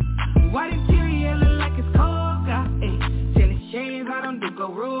 White interior look like it's cold, got tennis shades, I don't do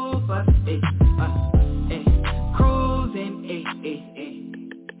go roof, cruising,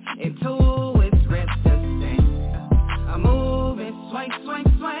 and two it's rest the same. I'm moving, swing, swing,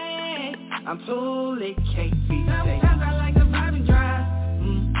 swing. I'm fully KC. Sometimes I like to vibe and drive.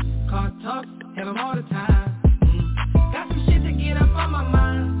 Car talks, have them all the time. Got some shit to get up on my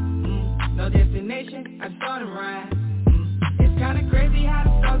mind. No destination, I just start to ride. It's kinda crazy how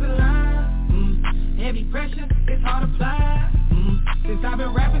the stars align. Heavy pressure, it's hard to fly. Since I've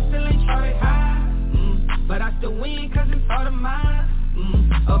been rapping, still ain't charted high. But I still win cause it's hard to mine.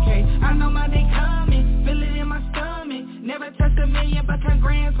 Okay, I know my day coming, feel it in my stomach. Never touched a million, but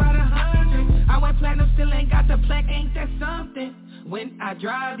congrats by the 100. I went platinum, still ain't got the plaque, ain't that something? When I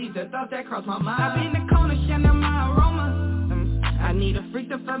drive, these are thoughts that cross my mind. I be in the corner, shining my aroma. I need a freak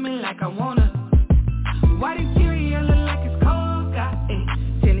to fuck me like I wanna. White interior look like it's cold, got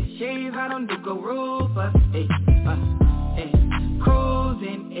tennis shades, I don't do go roof,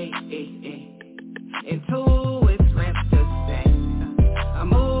 cruising, and two it's rest the same. I'm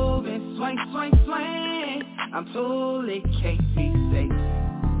moving, swing, swing, swing. I'm fully KC6.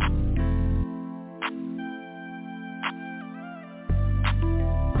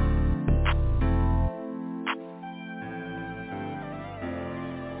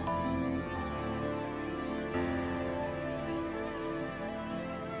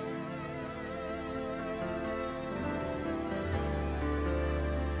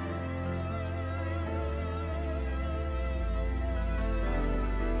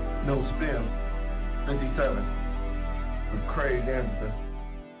 No SPINZ, 57, with Craig Anderson.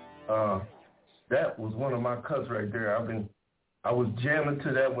 That was one of my cuts right there. I was jamming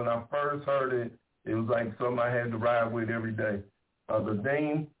to that when I first heard it. It was like something I had to ride with every day. The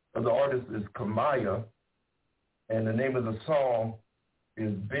name of the artist is Kamaya, and the name of the song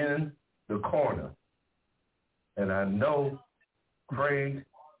is Bend the Corner. And I know Craig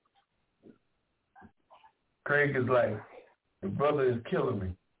is like, the brother is killing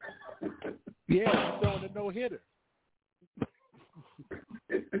me. Yeah, he's throwing a no-hitter.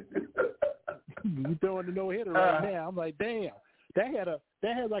 He's throwing a no-hitter right now. I'm like, damn, that had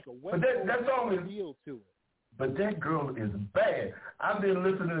like a West Coast deal to it. But that girl is bad. I've been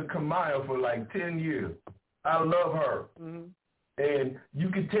listening to Kamaya for like 10 years. I love her. And you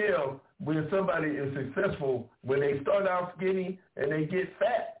can tell when somebody is successful, when they start out skinny and they get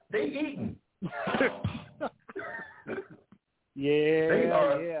fat, they eating.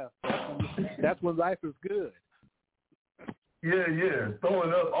 Yeah. That's when life is good. Yeah.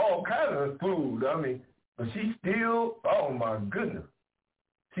 Throwing up all kind of food. I mean, but she still, oh my goodness.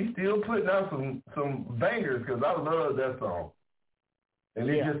 She's still putting out some bangers because I love that song. And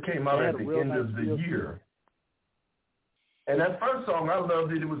it just came out at the end of the year. And that first song, I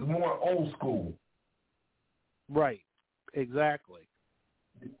loved it. It was more old school. Right. Exactly.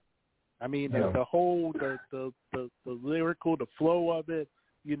 I mean, the whole, the lyrical, the flow of it,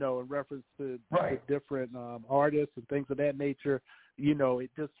 you know, in reference to different artists and things of that nature, you know,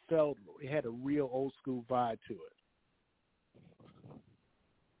 it just felt, it had a real old school vibe to it.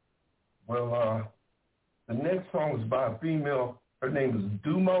 Well, the next song is by a female. Her name is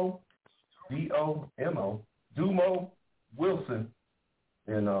Dumo, D-O-M-O, Dumo Wilson.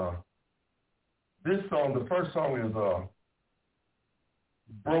 And this song, the first song is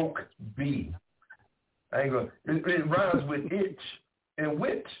Broke B. I ain't gonna. It rhymes with itch and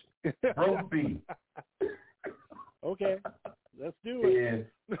witch. Broke B. Okay, let's do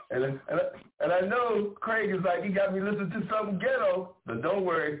it. And I know Craig is like, he got me listening to something ghetto, but don't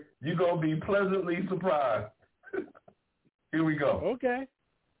worry, you're gonna be pleasantly surprised. Here we go. Okay.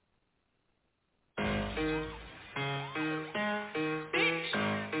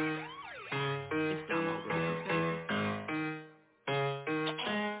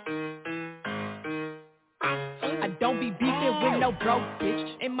 Don't be beefing with no broke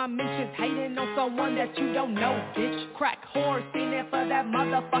bitch. In my mentions hating on someone that you don't know, bitch. Crack whore, seen it for that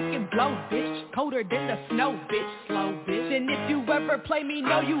motherfucking blow, bitch. Colder than the snow, bitch. Slow, bitch. And if you ever play me,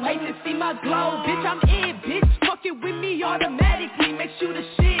 know you hate to see my glow, bitch. I'm it, bitch. Fuck fucking with me automatically makes you the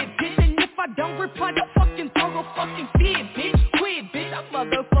shit, bitch. And if I don't reply to fucking throw fucking fit, bitch. Quit, bitch, I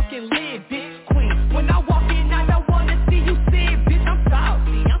motherfucking live, bitch. Queen, when I walk in, I don't wanna see you sit, bitch. I'm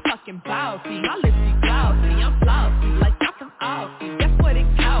saucy, I'm fucking bossy. My lips be glossy, I'm flossy, like I'm from Aussie. That's what it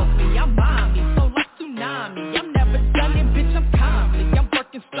cost me, I'm mommy, so like tsunami. I'm never done it, bitch, I'm calmly. I'm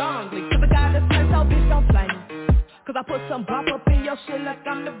working strongly, cause I got a sense, so bitch, don't play me. Cause I put some bop up in your shit like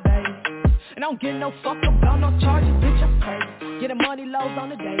I'm the babe. And I don't get no fuck about no charges, bitch, I'm crazy. Getting money lows on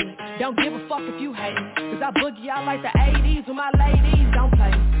the daily. Don't give a fuck if you hate me. Cause I boogie out like the 80s with my ladies, don't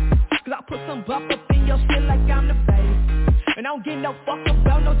play me. Cause I put some bop up in your shit like I'm the babe. And I don't get no fuck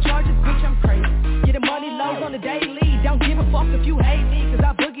about no charges, bitch, I'm crazy. Getting money lows on the daily. Don't give a fuck if you hate me. Cause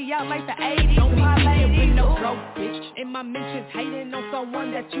I boogie out like the 80s don't with my ladies, with no broke, bitch. And my mentions hating on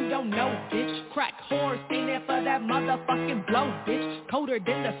someone that you don't know, bitch. Crack horse in there for that motherfucking blow, bitch. Colder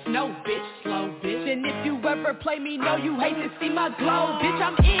than the snow, bitch. Slow, bitch. And if you ever play me, know you hate to see my glow, bitch.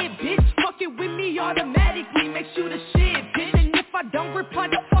 I'm in, bitch. Fucking with me automatically makes you the shit, bitch. And if I don't reply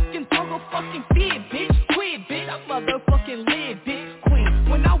to fucking throw fucking fit, bitch. Quit, bitch. I motherfucking live, bitch. Queen,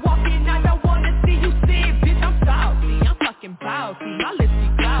 when I walk in, I don't wanna see you sit, bitch. I'm saucy, I'm fucking bossy. My lips be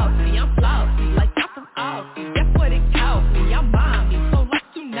glossy, I'm flossy, like I'm from Aussie. That's what it cost me, I'm mommy, so like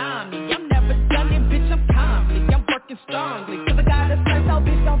tsunami. I'm never done it, bitch, I'm calmly. I'm working strongly, cause I got a sense, so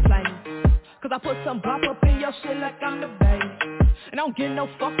bitch, don't play me. Cause I put some bop up in your shit like I'm the babe. And I don't get no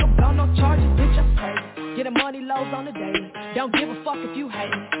fuck about no charges, bitch, I'm crazy. Getting money lows on the daily. Don't give a fuck if you hate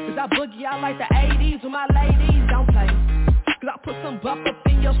me. Cause I boogie out like the 80s with my ladies, don't play me. Cause I put some bop up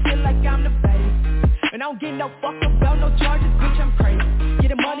in your shit like I'm the babe. And I don't get no fuck about no charges, bitch, I'm crazy.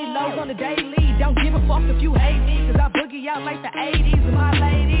 Getting money lows on the daily. Don't give a fuck if you hate me. Cause I boogie out like the 80s with my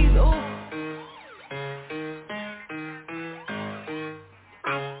ladies, ooh.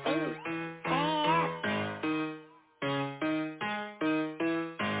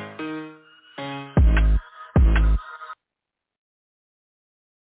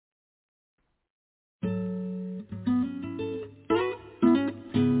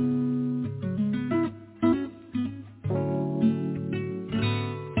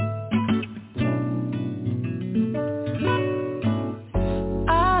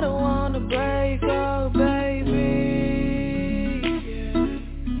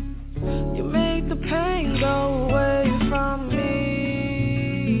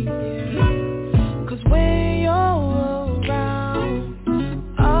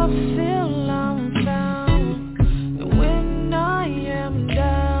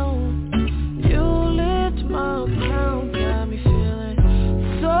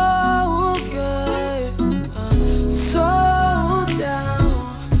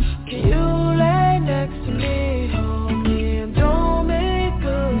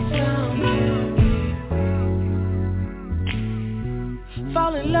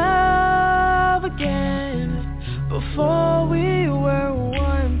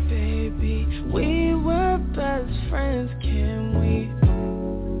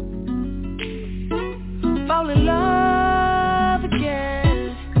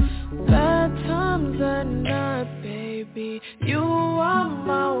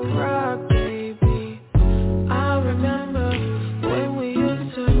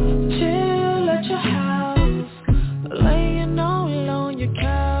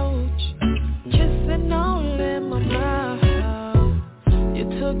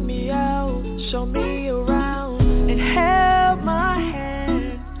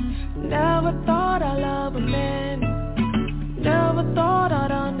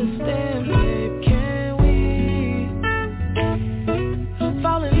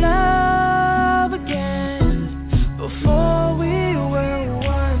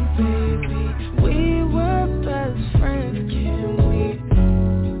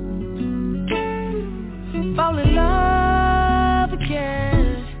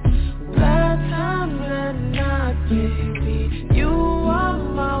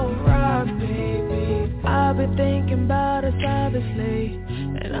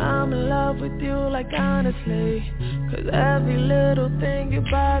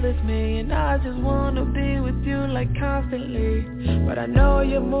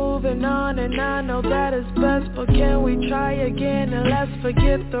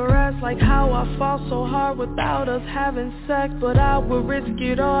 Without us having sex, but I would risk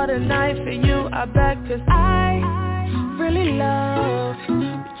it all tonight for you, I bet. Cause I really love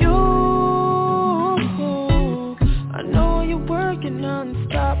you. I know you're working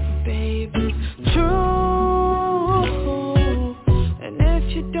non-stop, baby, true. And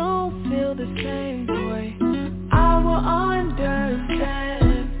if you don't feel the same, boy, I will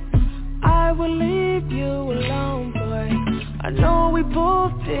understand. I will leave you alone.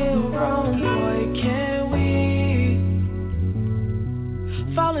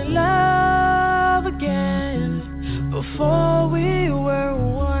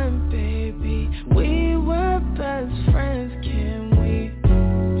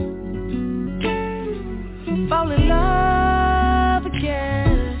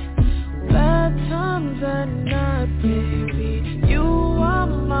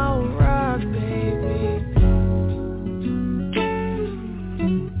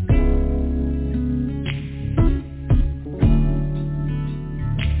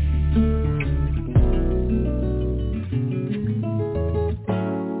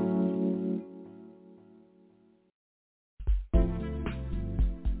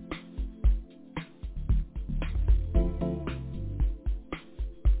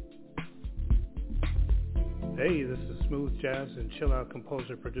 Hey, this is smooth jazz and chill out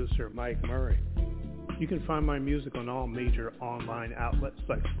composer-producer Mike Murray. You can find my music on all major online outlets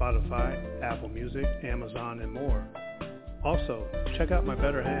like Spotify, Apple Music, Amazon, and more. Also, check out my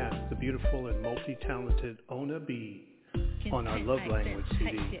better half, the beautiful and multi-talented Ona B, on our Love Language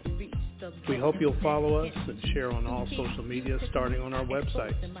CD. We hope you'll follow us and share on all social media starting on our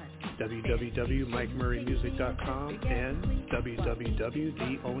websites, www.mikemurraymusic.com and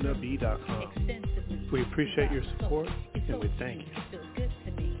www.donab.com. We appreciate your support and we thank you.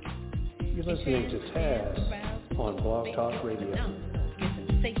 You're listening to THATZ on Blog Talk Radio.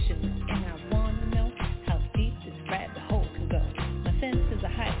 Senses are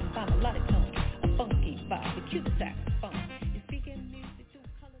heightened by melodic tone, a funky vibe, a cute saxophone. You're speaking music through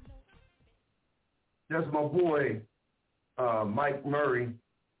color notes. That's my boy, Mike Murray,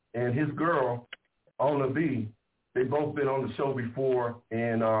 and his girl, Ona B. They both been on the show before,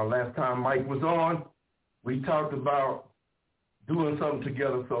 and last time Mike was on, we talked about doing something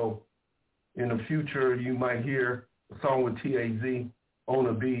together, so in the future you might hear a song with THZ,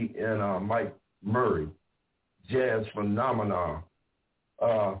 Ona B, and Mike Murray, jazz phenomenon.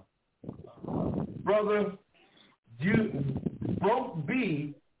 Brother, Broke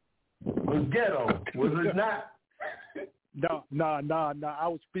B was ghetto, was it not? No. I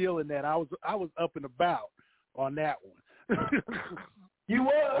was feeling that. I was up and about on that one. You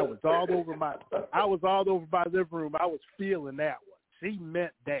was? I was all over my living room. I was feeling that one. She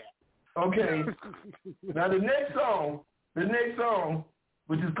meant that. Okay. Now the next song,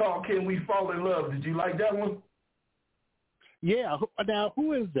 which is called "Can We Fall in Love," did you like that one? Yeah. Now,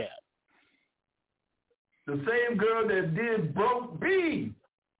 who is that? The same girl that did Broke B.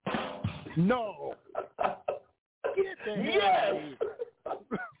 No. Get the hell yes.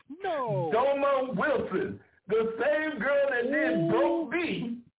 No. Doma Wilson. The same girl that did Broke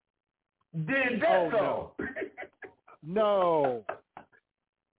B did that song. No.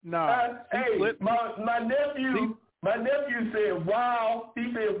 Hey, my nephew said wow.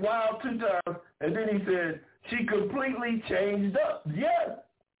 He said wow 2 times, and then he said she completely changed up. Yes.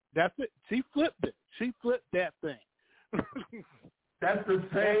 That's it. She flipped it. She flipped that thing. That's the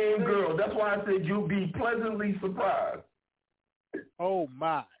same girl. That's why I said you'll be pleasantly surprised. Oh,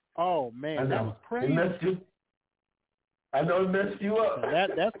 my. Oh, man. That was crazy. I know it messed you up.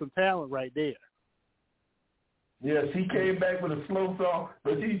 That's some talent right there. Yeah, she came back with a slow song,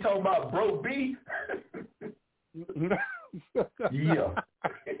 but she talking about Broke B. Yeah.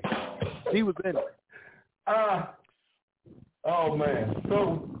 He was in it. Oh, man.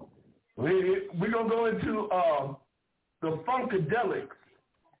 So we're going to go into the Funkadelics,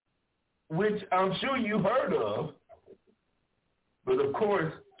 which I'm sure you heard of, but of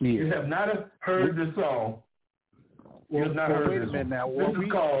course you have not heard the song. You have not heard wait this a minute now.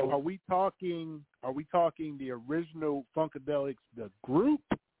 Are we talking the original Funkadelics, the group,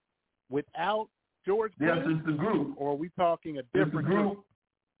 without George Clinton? Yes, it's the group. Or are we talking a different group?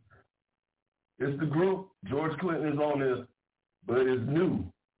 It's the group. George Clinton is on this, but it's new.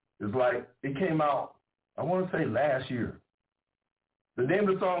 It's like it came out, I want to say last year. The name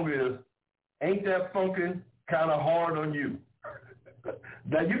of the song is Ain't That Funkin' Kinda Hard on You.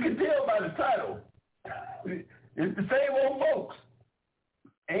 Now you can tell by the title. It's the same old folks.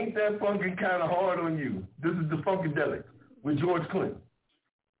 Ain't That Funkin' Kinda Hard on You. This is the Funkadelics with George Clinton.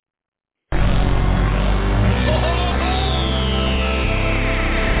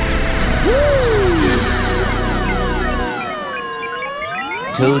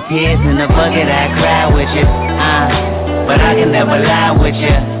 Two tears in the bucket, I cry with you, but I can never lie with you.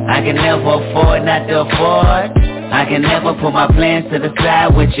 I can never afford not to afford. I can never put my plans to the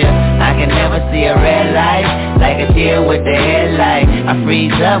side with you. I can never see a red light like a deer with the headlight. I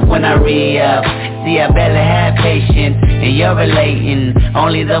freeze up when I re-up. See, I barely have patience, and you're relating.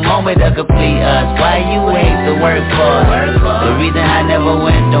 Only the moment to complete us. Why you hate to work for? The reason I never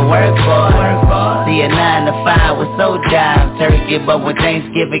went to work for. See, a 9 to 5 was so job turkey, but when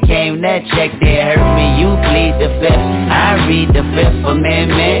Thanksgiving came, that check there hurt me. You plead the 5th, I read the 5th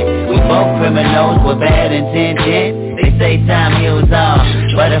Amendment. We both criminals with bad intentions. They say time heals all,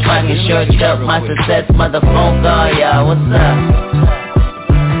 but if I can shortcut my success, motherfucker, y'all, what's up?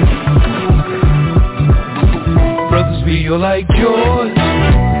 Brothers feel like yours.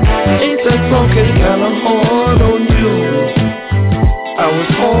 Ain't that funkin' kinda hard on you? I was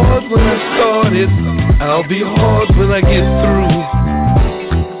hard when I started, I'll be hard when I get through.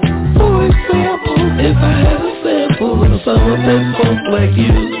 For example, if I had a sample of some of that funk like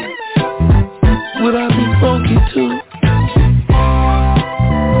you, would I be funky too?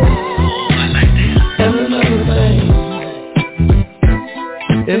 And another thing,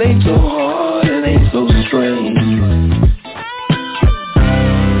 it ain't so hard, it ain't so strange.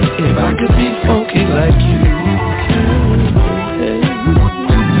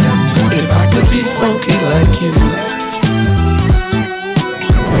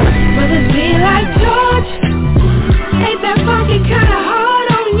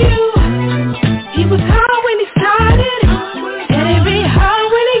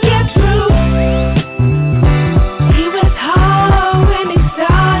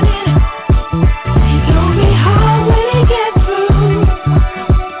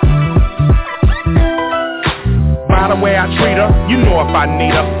 way I treat her, you know if I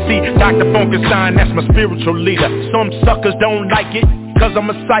need her. See, Dr. Funkenstein, that's my spiritual leader. Some suckers don't like it, cause I'm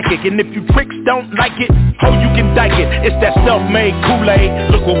a psychic. And if you pricks don't like it, oh, you can dike it. It's that self-made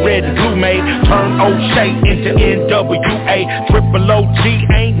Kool-Aid. Look what red and blue made. Turn O'Shea into NWA. Triple OG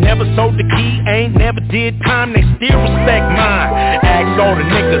ain't never sold the key, ain't never did time, they still respect mine. Ask all the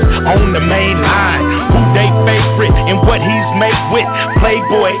niggas on the main line who they favorite and what he's made with.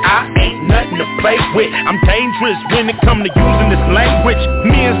 Playboy, I ain't nothing to play with. I'm dangerous when it come to using this language.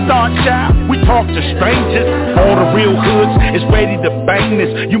 Me and Star Child, we talk to strangers. All the real hoods is ready to bang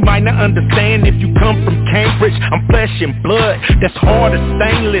this. You might not understand if you come from Cambridge. I'm flesh and blood, that's hard as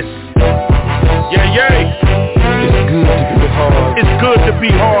stainless. Yeah, yeah. It's good to be hard. It's good to be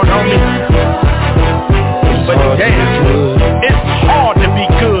hard, homie. But damn, it's hard to be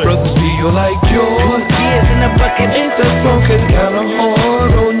good. Brothers feel like yours. 2 years in a bucket. Ain't that broken kinda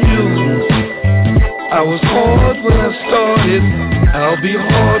hard on you? I was hard when I started. I'll be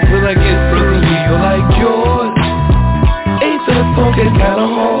hard when I get through. Feel like yours. Ain't that broken kinda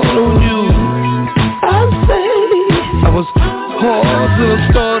hard on you? I say I was hard when I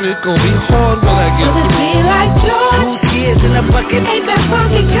started. Gonna be hard when I get through. Feel like yours. 2 years in a bucket. Ain't that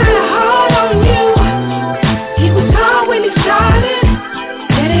broken kinda hard on you? He was hard when he started.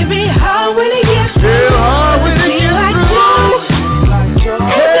 Let it be hard when he gets through. Still hard when he gets like through.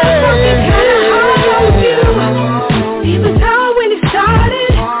 Ain't that broken kinda hard on you? He was hard when he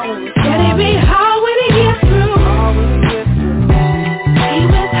started. Let it be hard when he gets through. He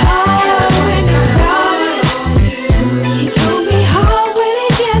was hard when he started. He told me hard when he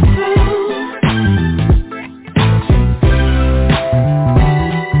gets through.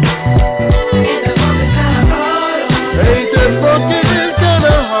 Ain't that broken is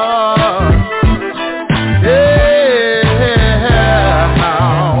kinda hard. Yeah.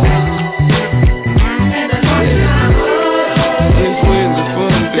 It's when the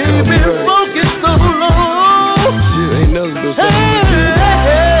fun becomes been broken so long. Shit, ain't nothing but something to do.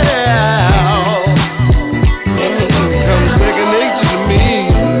 Comes second nature to me.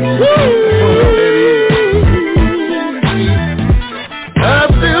 I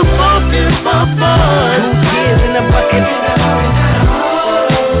feel funky in my mind. 2 years in a bucket.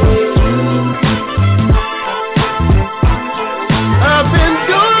 I've been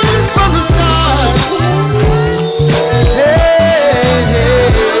going from the start. Hey.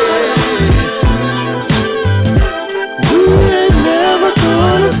 You ain't never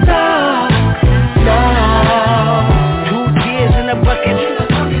gonna stop now. 2 years in a bucket.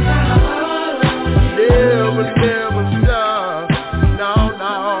 Never stop. No.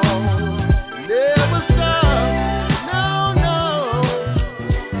 Never stop. No.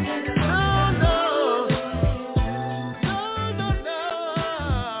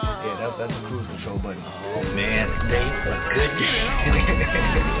 Yeah, that's the cruise control button. Oh man, today was a good day.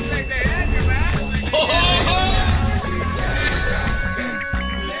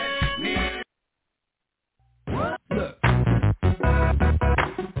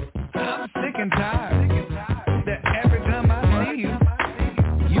 I'm sick and tired that every time I see you,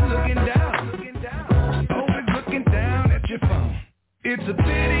 you looking down, always looking down at your phone. It's a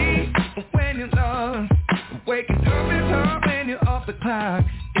pity when you're lost, waking up is hard when you're off the clock.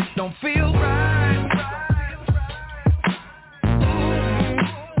 It don't feel right.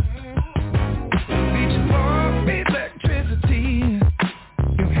 Reaching for electricity,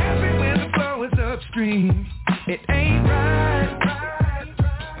 you're happy when the flow is upstream. It ain't right.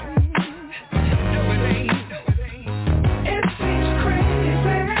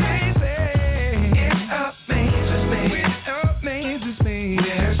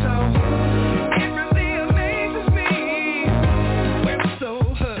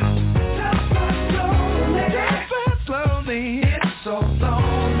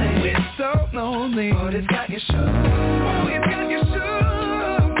 But it's got you shook. Oh, it's got you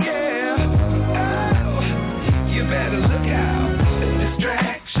shook, yeah. Oh, you better look out.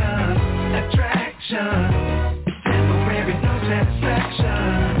 Distraction, attraction. It's temporary, no satisfaction.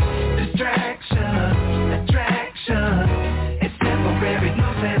 Distraction, attraction. It's temporary, no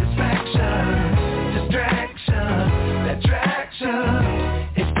satisfaction. Distraction, attraction.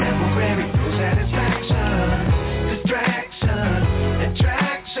 It's temporary, no satisfaction. Distraction,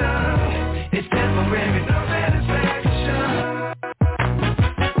 attraction. It's temporary, no satisfaction.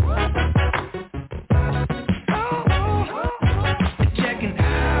 Checking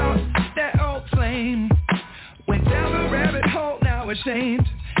out that old flame. Went down the rabbit hole, now ashamed.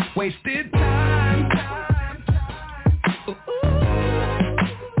 Wasted time.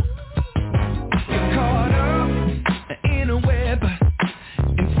 You're caught up in a web.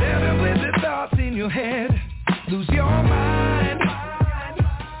 Instead of with the thoughts in your head, lose your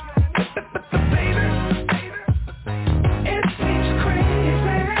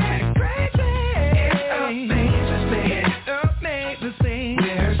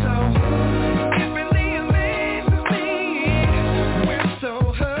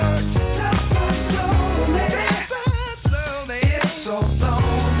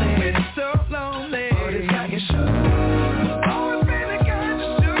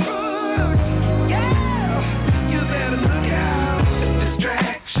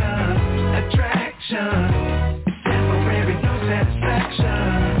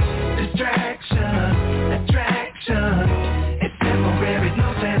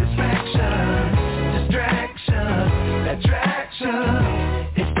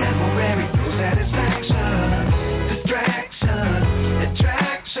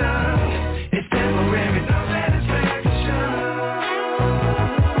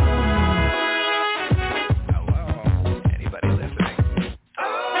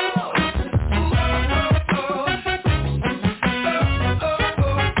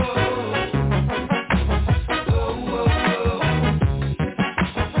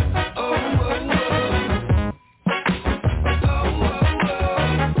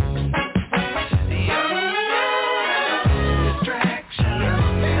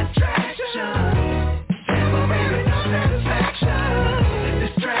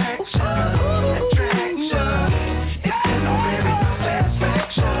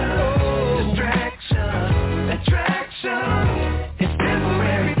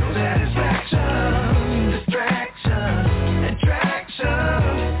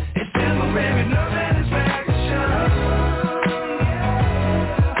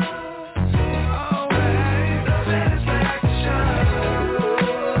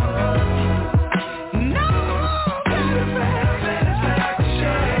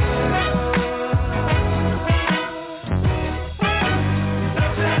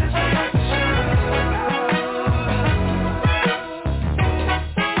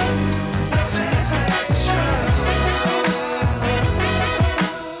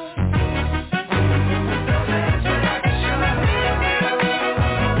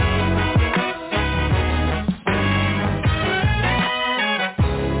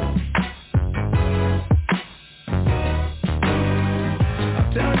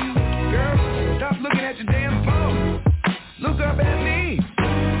Tell you, girl, stop looking at your damn phone. Look up at me.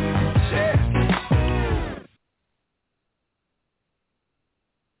 Shit.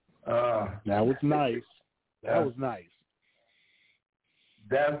 That was nice. That was nice.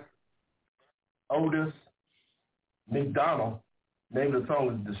 That's Otis McDonald. Name of the song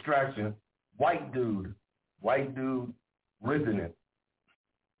is Distraction. White dude ripping it.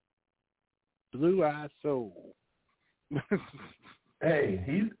 Blue Eye Soul. Hey,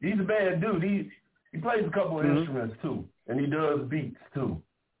 he's a bad dude. He plays a couple of instruments too, and he does beats too.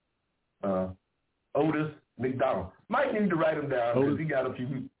 Otis McDonald. Might need to write him down because he got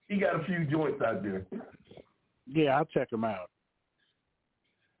a few joints out there. Yeah, I'll check him out.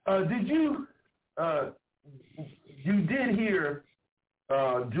 Did you did hear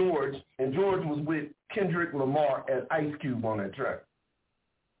George, and George was with Kendrick Lamar and Ice Cube on that track.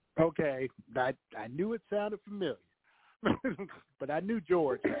 Okay, I knew it sounded familiar, but I knew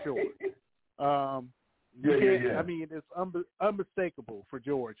George for sure. Yeah. I mean, it's unmistakable for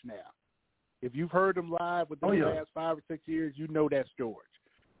George now. If you've heard him live within the last 5 or 6 years, you know that's George.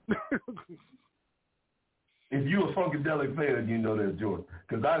 If you're a Funkadelic fan, you know that's George.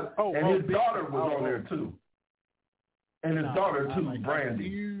 His daughter was on there too. And his daughter too,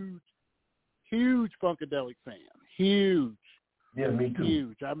 Brandy. Huge Funkadelic fan. Huge. Yeah, me too.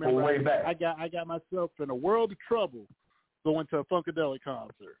 Huge. I remember way back. I got myself in a world of trouble going to a Funkadelic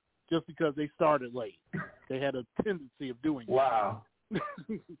concert just because they started late. They had a tendency of doing that. Wow.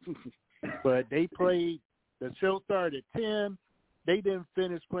 But they played, the show started at 10. They didn't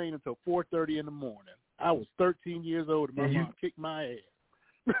finish playing until 4:30 in the morning. I was 13 years old and my mom kicked my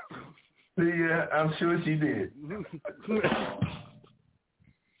ass. Yeah, I'm sure she did.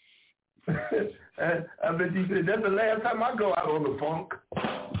 I bet you said, that's the last time I go out on the funk.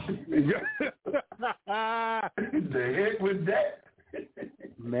 The heck with that?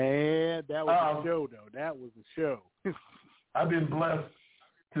 Man, that was a show, though. That was a show. I've been blessed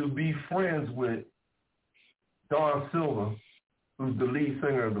to be friends with Dawn Silver, who's the lead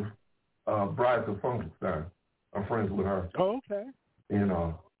singer of the Brides of Frankenstein. I'm friends with her. Oh, okay. You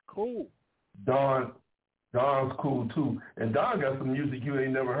know. Cool. Dawn's cool, too. And Dawn got some music you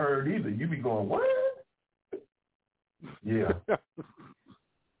ain't never heard either. You be going, what? Yeah.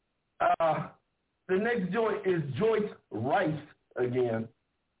 The next joint is Joyce Rice again.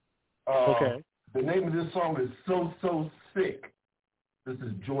 Okay. The name of this song is So So Sick. This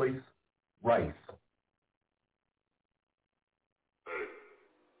is Joyce Rice. Hey,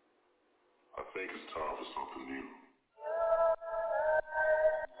 I think it's time for something new.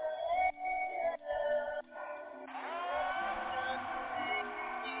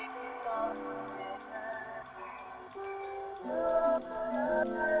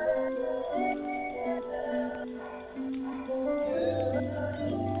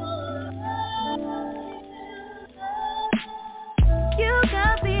 You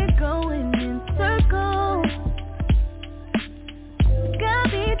got me going in circles. Got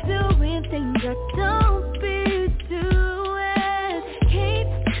me doing things I don't be doing. Can't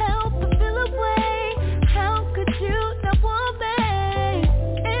help but feel away. How could you not want me?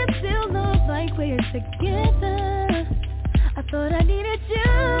 It still looks like we're together. I thought I needed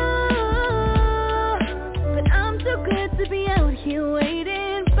you, but I'm too good to be out here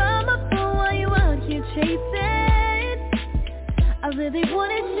waiting by my phone while you out here chasing. I really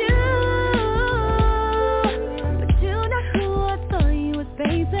wanted you, but you're not who I thought you was,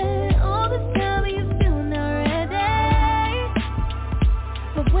 baby. All this time and you still not ready.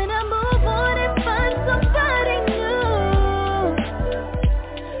 But when I move on and find somebody new,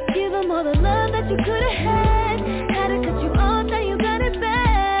 give them all the love that you could have had. Had to cut you off, now you got it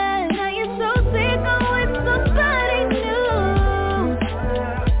bad. Now you're so sick, I'm with somebody new.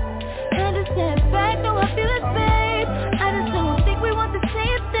 And it's that fact, no, I feel it, babe. I just don't think we want the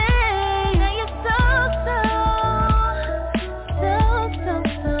same thing. Now you're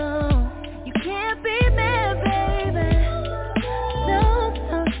so you can't be mad, baby.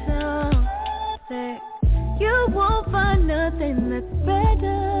 So sick. You won't find nothing that's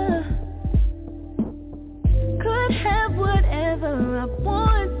better. Could have whatever I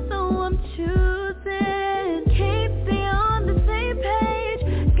want, so I'm choosing. Can't stay on the same page.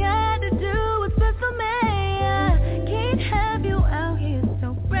 Gotta do what's best for me. Can't have you out here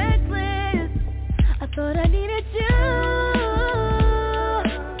so reckless. I thought I needed you,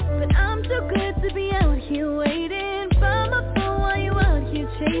 but I'm too good to be out here waiting by my phone while you out here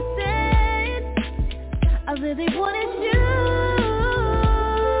chasing. I really wanted you,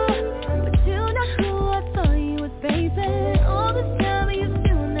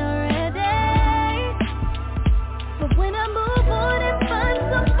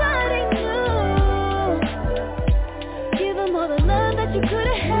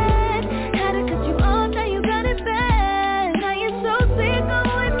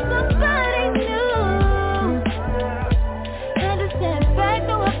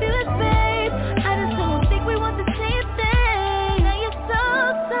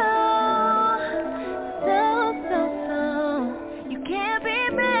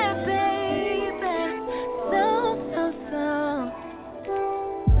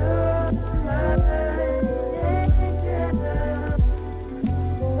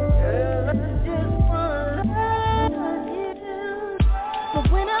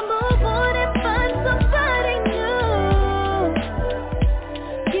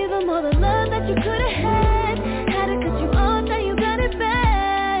 all the love that you could have had. Had to cut you off, now you got it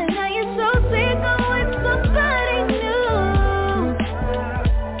back. Now you're so sick of with somebody new.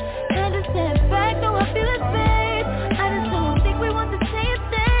 I just stand back, know I feel it, babe. I just don't think we want the same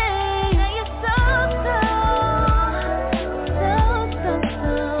thing. Now you're so.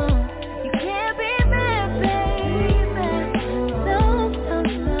 You can't be mad, baby. So.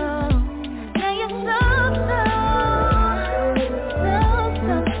 Now you're so.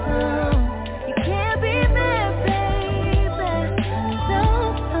 You can't be mad, baby. So.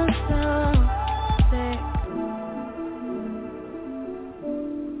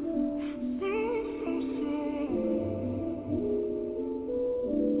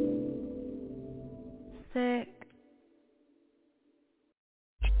 Sick.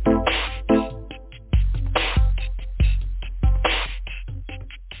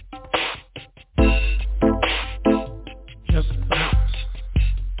 Just bounce.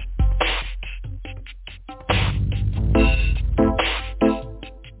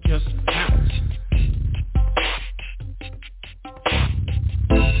 Just bounce.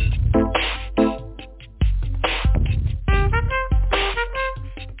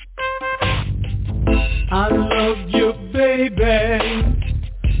 I love you, baby,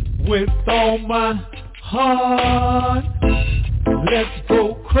 with all my heart. Let's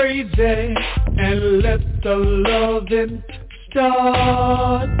go crazy and let the loving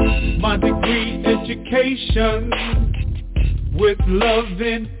start. My degree education with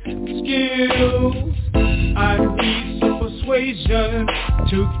loving skills. I need some persuasion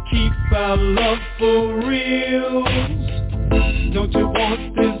to keep our love for real. Don't you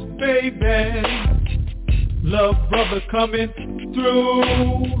want this, baby? Love brother coming through.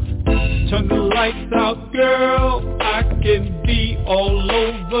 Turn the lights out, girl. I can be all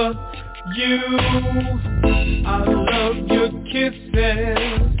over you. I love your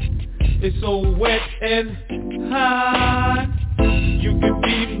kisses. It's so wet and hot. You can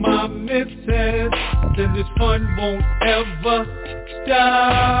be my missus. Then this fun won't ever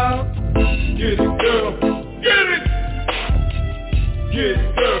stop. Get it, girl. Get it. Get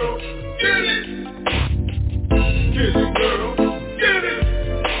it, girl. Get it. Get it, girl. Get it.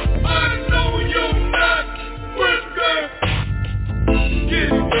 I know you're not with her. Get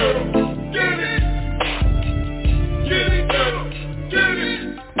it, girl. Get it. Get it, girl. Get it.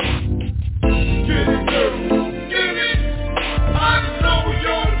 Get it, girl. Get it. I know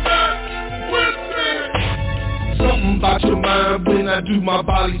you're not with her. Something about your mind when I do my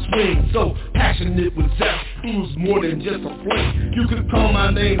body swing. So passionate with zest, who's more than just a fling. You can call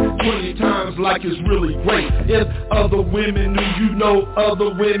my name 20 times like it's really great. If other women knew, you know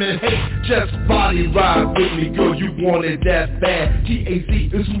other women hate. Just body ride with me, girl, you want it that bad.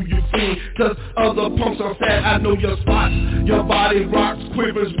 THZ is who you feel, cause other punks are sad. I know your spots, your body rocks,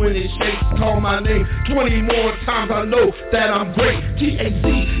 quivers when it shakes. Call my name 20 more times, I know that I'm great. THZ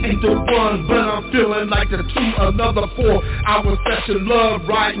ain't the one, but I'm feeling like the two. Another 4-hour session, love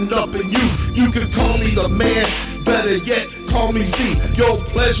riding up in you. You can call me the man, better yet, call me Z. Your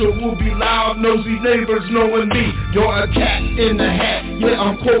pleasure will be loud, nosy neighbors knowing me. You're a cat in the hat, yeah,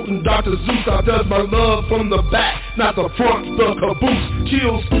 I'm quoting Dr. Zeus. I does my love from the back, not the front, the caboose.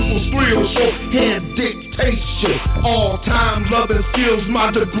 Chills, super thrills, show hand dictation. All time loving skills,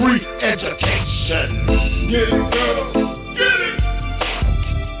 my degree, education. Get it, girl, get it.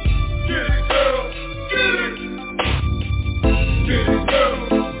 Get it, girl, get it. Get it, girl,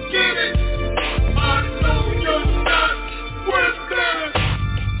 get it. I know you're not with them.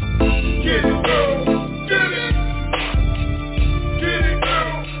 Get it, girl, get it. Get it,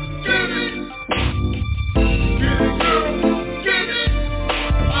 girl, get it. Get it, girl, get it.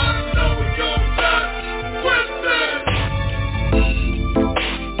 I know you're not with them.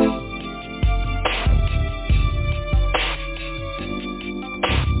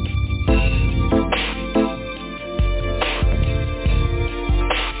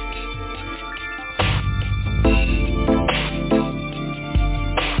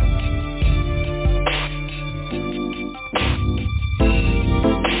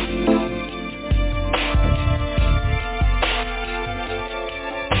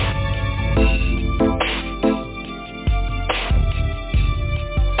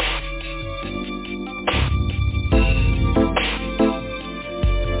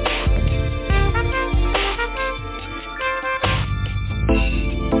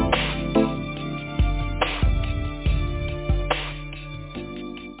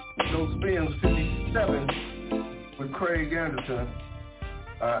 SPINZ 57 with Craig Anderson.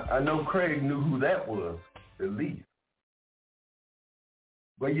 I know Craig knew who that was, at least.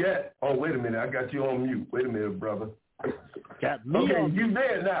 But yet, oh, wait a minute, I got you on mute. Wait a minute, brother. Got me okay, on you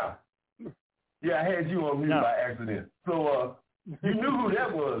there now. Yeah, I had you on mute by accident. So you knew who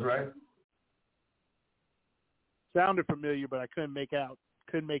that was, right? Sounded familiar, but I couldn't make it out.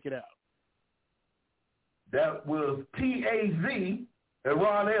 That was THZ and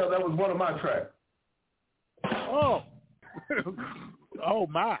Ron L. That was one of my tracks. Oh. Oh,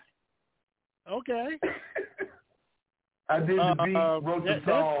 my. Okay. I did the beat, wrote the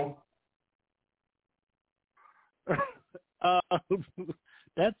song.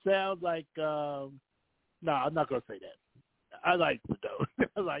 That sounds like, no, I'm not going to say that. I like it, though.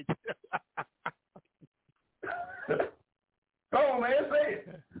 I like it. Come on, man, say it.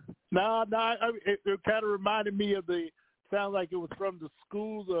 No, it kind of reminded me of sound like it was from the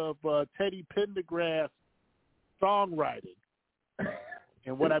schools of Teddy Pendergrass songwriting.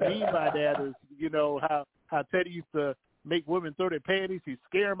 And what I mean by that is, you know, how Teddy used to make women throw their panties. He'd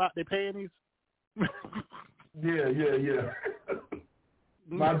scare them out their panties. Yeah.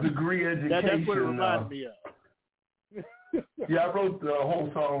 My degree education. That's what it reminded me of. Yeah, I wrote the whole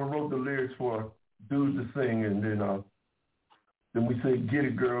song. I wrote the lyrics for dude to sing, and then we said, "Get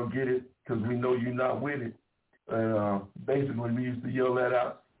it, girl, get it," because we know you're not with it. And basically, we used to yell that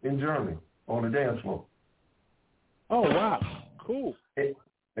out in German on the dance floor. Oh wow, cool!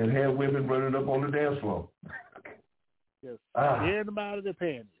 And had women running up on the dance floor. Yes, scaring them out of their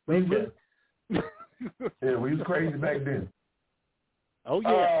panties. Okay. Yeah, we was crazy back then. Oh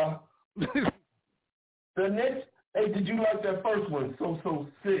yeah. The next, hey, did you like that first one, So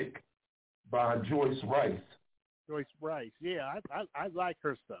Sick, by Joyce Rice? Joyce Rice, yeah, I like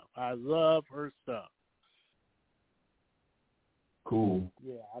her stuff. I love her stuff. Cool.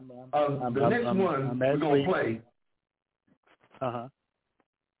 Yeah, the next one we're gonna play.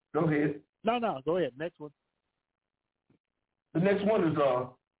 Go ahead. No, go ahead. Next one. The next one is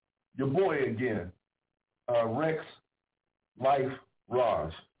your boy again, Rex Life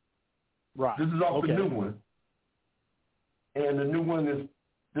Raj. Right. This is off the new one. And the new one is,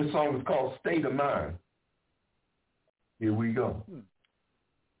 this song is called State of Mind. Here we go.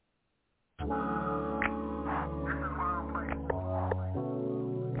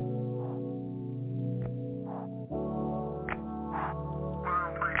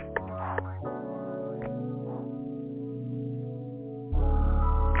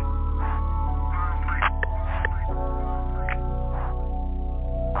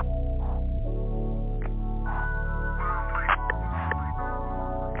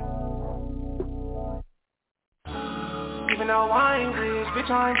 Bitch,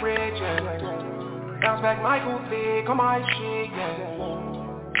 I'm rich, yeah. Bounce back Michael Vick on my shit, yeah.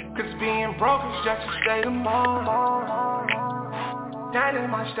 Cause being broke is just a state of mind. That is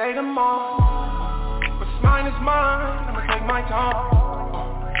my state of mind. What's mine is mine, I'ma take my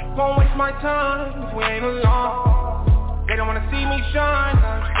time. Won't waste my time if we ain't alone. They don't wanna see me shine,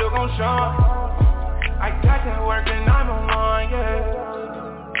 I'm still gon' shine. I got that work and I'm online, yeah.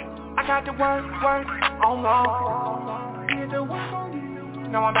 I got to work online. Get the work on you.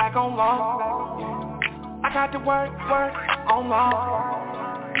 Now I'm back on law. I got to work on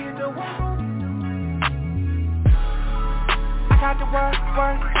law. Get the work on you. I got to work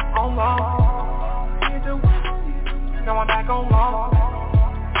on law. Get the work on you. Now I'm back on law.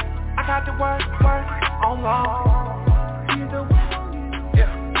 I got to work on law. Get the work on you.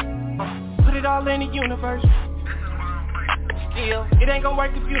 Yeah. Put it all in the universe. Still, it ain't gonna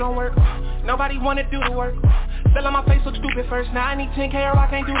work if you don't work. Nobody wanna do the work. Fell on my face, look stupid first. Now I need 10K or I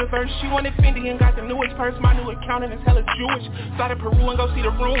can't do the verse. She wanted Fendi and got the newest purse. My new accountant is hella Jewish. Fly to Peru and go see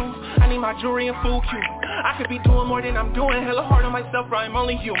the ruins. I need my jewelry and food cube. I could be doing more than I'm doing. Hella hard on myself, bro, I'm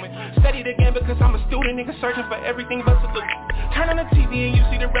only human. Studied again because I'm a student. Nigga searching for everything but solutions. Turn on the TV and you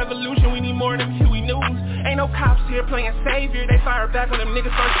see the revolution. We need more of them Huey News. Ain't no cops here playing savior. They fire back when them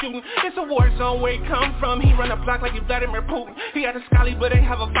niggas start shooting. It's a war zone where he come from. He run a block like he Vladimir Putin. He had a scholarly but ain't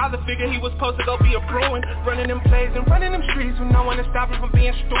have a father figure. He was supposed to go be a Bruin. Running them plays and running them streets with no one to stop him from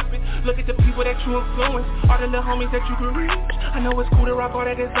being stupid. Look at the people that you influence. All the little homies that you can reach. I know it's cool to rock all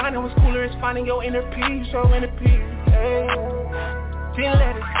that design. And what's cooler is finding your inner peace. Your inner peace, hey. Didn't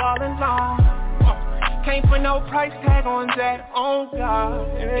let it fall in line. Can't put no price tag on that, oh God.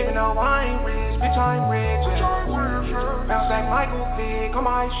 Even though I ain't rich, bitch I'm rich, yeah. Bounce like Michael Vick on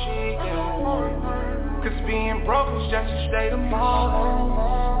my shit, yeah. Cause being broke is just a state of mind.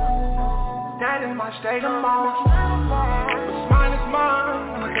 That is my state of mind. What's mine is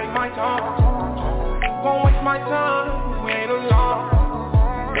mine, I'ma take my time. Won't waste my time, we ain't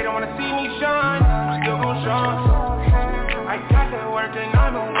alone. They don't wanna see me shine, I'm still gon' shine. I got that work and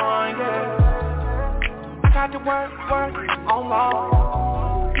I'm online, yeah. I got to work on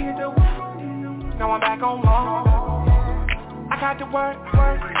law. Now I'm back on law. got to work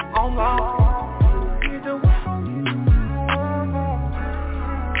on love. Either way.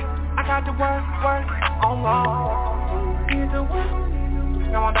 I got to work on love. Either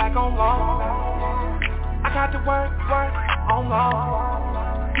way. Now I'm back on love. I got to work on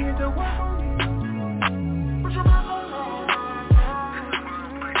love. Either way.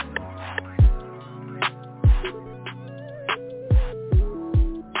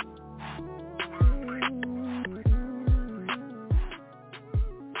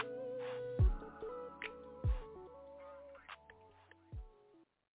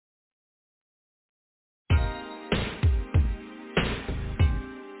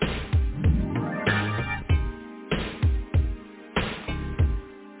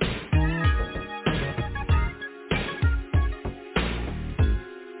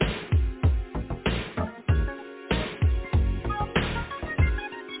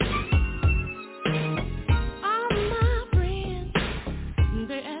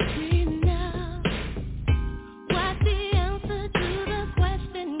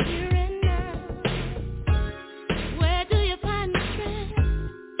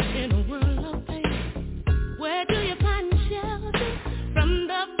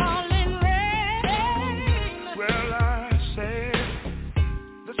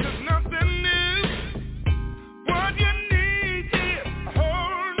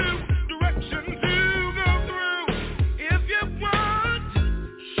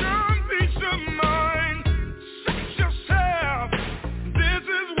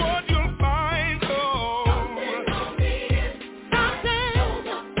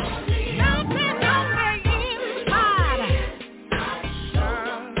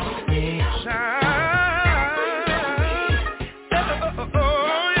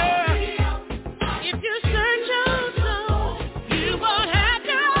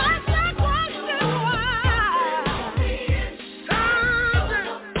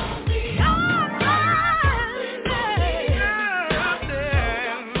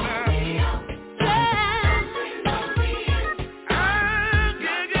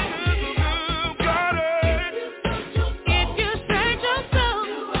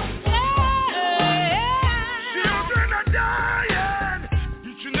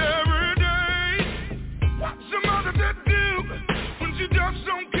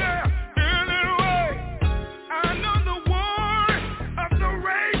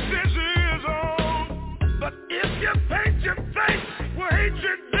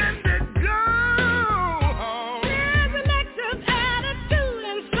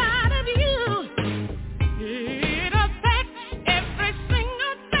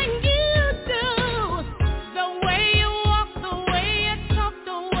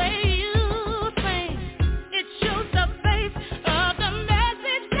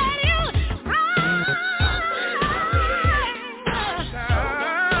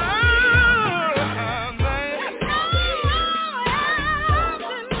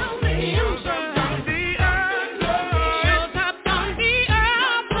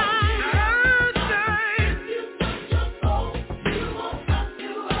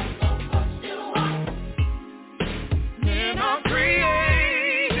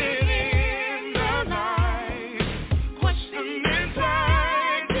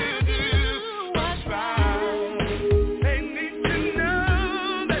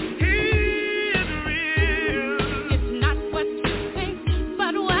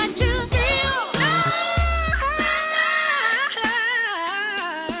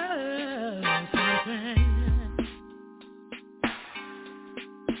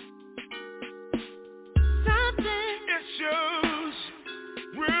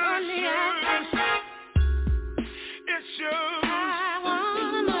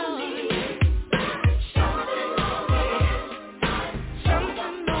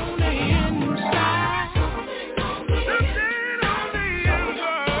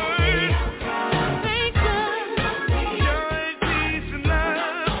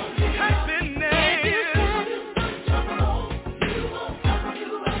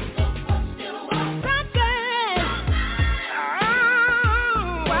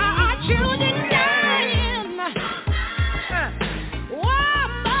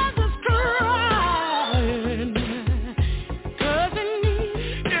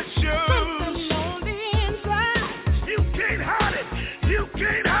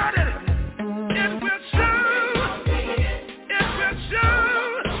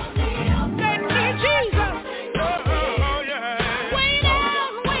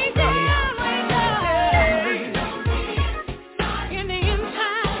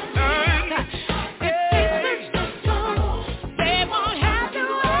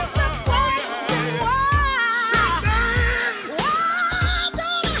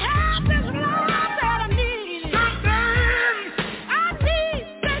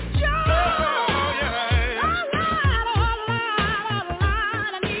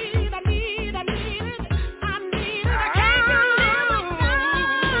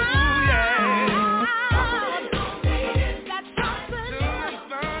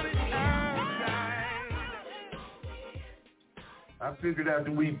 figured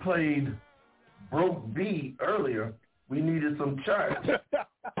after we played Broke B earlier, we needed some charts.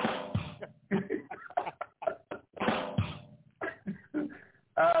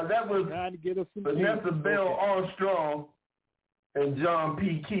 That was Vanessa Bell Armstrong and John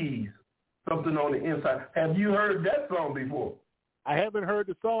P. Keys, Something on the Inside. Have you heard that song before? I haven't heard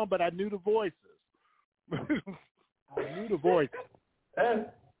the song, but I knew the voices. And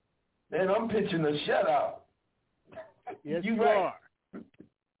I'm pitching a shutout. Yes, you right. Are.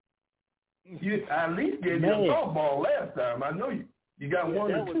 You at least gave me a softball last time. I know you got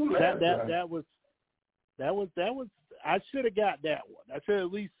one or two last time. That was. I should have got that one. I should have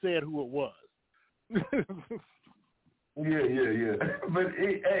at least said who it was. Yeah. But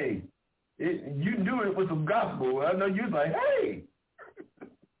you knew it was some gospel. I know you was like, hey.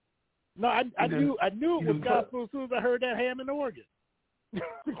 No, I knew it was gospel as soon as I heard that Hammond organ. Yeah.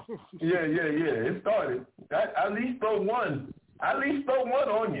 It started. At least throw one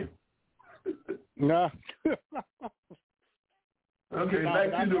on you. Nah. Okay,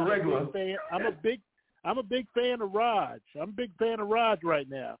 back to the regular. I'm a big fan of Raj. I'm a big fan of Raj right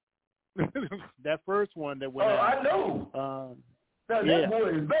now. That first one that went out. I know. That boy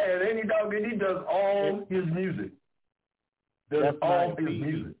is bad, ain't he, dog? And he does all his music.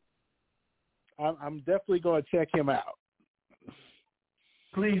 Music. I'm definitely going to check him out.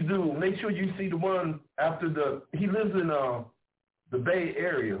 Please do. Make sure you see the one after he lives in the Bay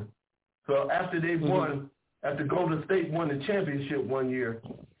Area. So after they won, after Golden State won the championship one year,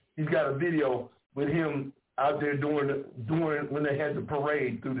 he's got a video with him out there during when they had the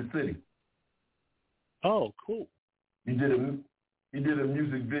parade through the city. Oh, cool. He did a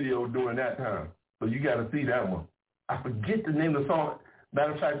music video during that time. So you got to see that one. I forget the name of the song.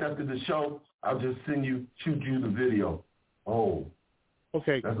 Matter of fact, after the show, I'll just shoot you the video. Oh.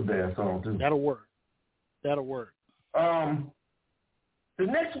 Okay. That's a bad song, too. That'll work. The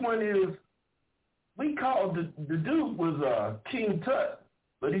next one is, we called, the dude was King Tut,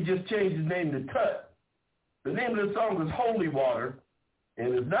 but he just changed his name to Tut. The name of the song is Holy Water,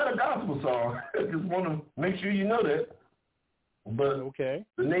 and it's not a gospel song. I just want to make sure you know that. But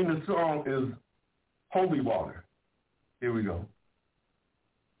the name of the song is Holy Water. Here we go.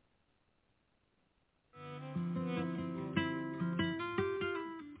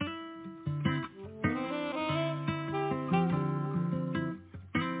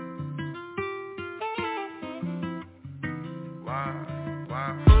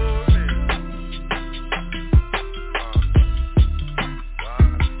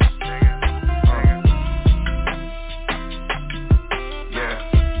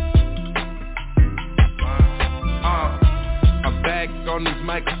 On this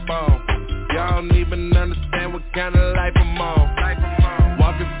microphone, y'all don't even understand what kind of life I'm on.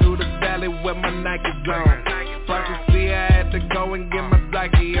 Walking through the valley with my Nikes on. Prophecy, I had to go and get my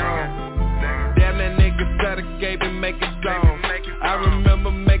psyche on. Damn, that nigga try to escape and make it song. I remember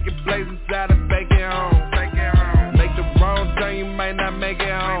making plays inside of bacon home. Make the wrong turn, you might not make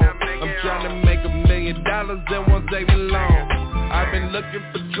it home. I'm trying to make $1 million and won't take me long. I've been looking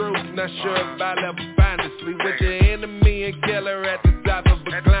for truth, not sure if I'll ever find it. Sleep with your enemy and kill her at the top of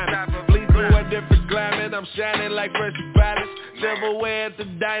a climate. Please do a different climate, I'm shining like fresh polish. Silverware at the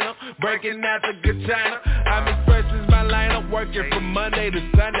diner, breaking out the good china. I'm as fresh as my lineup, working from Monday to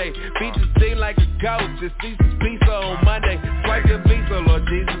Sunday. Features seem like a coach, it's Thesis Pizza on Monday. Swipe your visa, Lord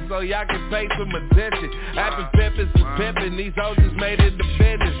Jesus, so y'all can pay some attention. I've been pimping since pimping, these hoes just made it the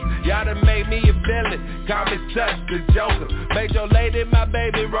business. Y'all done made me a villain, call me Touch the Joker. Made your lady my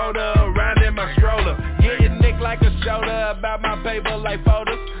baby, rolled her around in my stroller. Getting nicked like a shoulder, about my paper like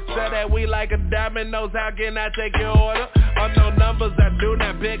photos. Say that we like a diamond, knows how can I take your order? Unknown numbers I do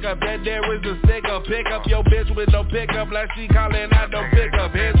not pick up, that there is a sticker. Pick up your bitch with no pickup, like she calling I don't pick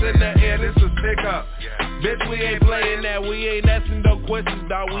up. Hands in the air, this a stick up. Bitch, we ain't playing that, we ain't asking no questions,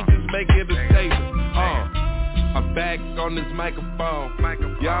 dawg, we just make it a statement. I'm back on this microphone.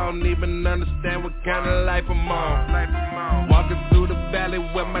 Y'all don't even understand what kind of life I'm on. Walking through the valley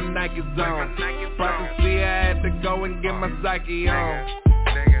with my Nikes on. Prophecy, I had to go and get my psyche on.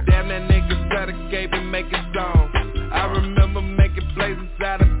 Damn, that nigga try to escape and make it song. I remember making plays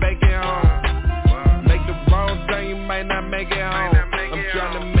inside of bacon home. Make the wrong turn, you might not make it home. I'm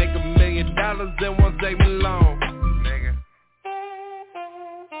trying to make $1 million and won't take me long.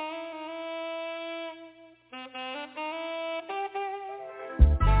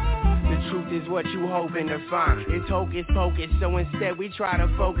 Is what you hoping to find. It's hocus pocus, so instead we try to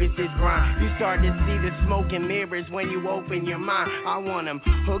focus this grind. You start to see the smoke and mirrors when you open your mind. I want them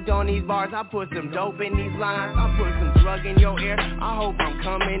hooked on these bars, I put some dope in these lines. I put some drug in your ear, I hope I'm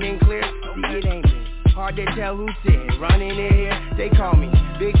coming in clear. See, it ain't me, Hard to tell who's sitting, running in here. They call me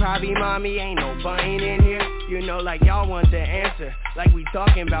Big Poppy Mommy, ain't no bunny in here. You know, like y'all want the answer, like we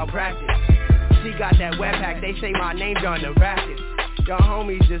talking about practice. She got that wet pack, they say my name's on the racket. Your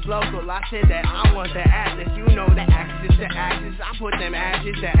homies just local, I said that I want the atlas. You know the axis to axis, I put them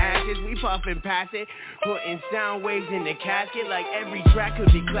ashes to ashes. We puffin' past it, putting sound waves in the casket. Like every track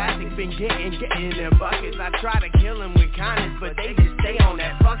could be classic. Been getting in their buckets. I try to kill them with kindness, but they just stay on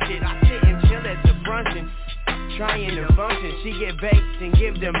that fuck shit. I sit and chill at the bruncheon, trying to function. She get baked and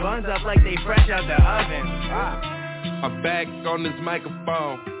give them buns up like they fresh out the oven. I'm back on this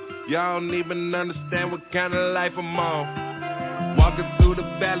microphone. Y'all don't even understand what kind of life I'm on. Walking through the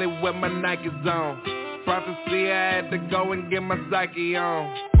valley with my Nikes on. Prophecy, I had to go and get my psyche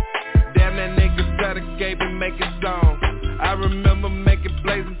on. Damn, that nigga try to escape and make a song. I remember making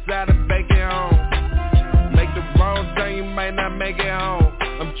plays inside a vacant home. Make the wrong turn, you might not make it home.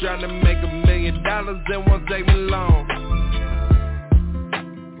 I'm trying to make $1 million, it won't take me long.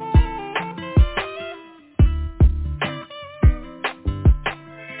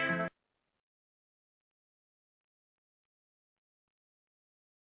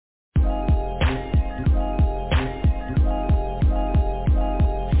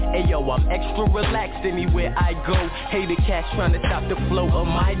 I'm extra relaxed anywhere I go. Hater cats trying to stop the flow of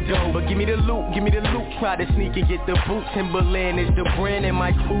my dough. But give me the loot, try to sneak and get the boots. Timberland is the brand and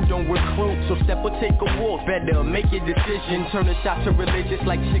my crew don't recruit. So step or take a walk, better make your decision. Turn the shot to religious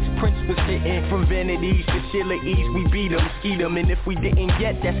like 6 Prince was hitting. From vanities to Sheila East, we beat them, skeet them. And if we didn't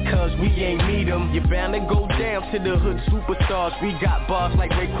get, that's cause we ain't meet them. You're bound to go down to the hood superstars. We got bars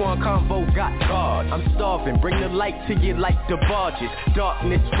like Raekwon Convo got guards. I'm starving, bring the light to you like the barges.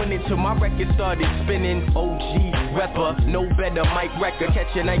 Darkness went into my record, started spinning. OG rapper, no better Mike Wrecker.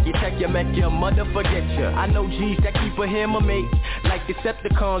 Catch your Nike, check your Mac, your mother forget ya. I know G's that keep a hammer mate. Like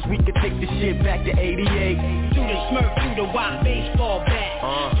Decepticons, we could take the shit back to 88. Do the Smurf, do the wide baseball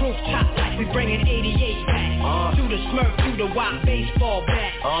bat. Proof top like we bringing 88 back. Do the Smurf, do the wide baseball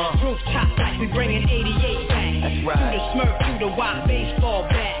bat. Proof top like we bringing 88 back. That's right. Do the Smurf, do the wide baseball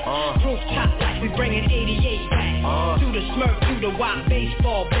bat. Proof top like we bringing 88 back. Do the Smurf, do the wide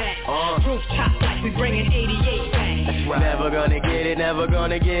baseball bat. Proof top like we bringing 88 back. That's right. Never gonna get it, never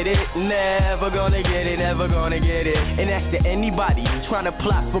gonna get it. Never gonna get it, never gonna get it. And that's to anybody trying to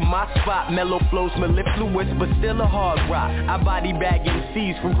plot for my spot. Mellow flows, mellifluous, but still a hard rock. I body bag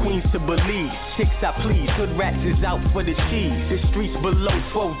MCs from Queens to Belize. Chicks I please, hood rats is out for the cheese. The streets below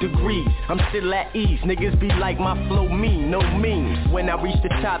 4 degrees. I'm still at ease, niggas be like my flow mean, no means. When I reach the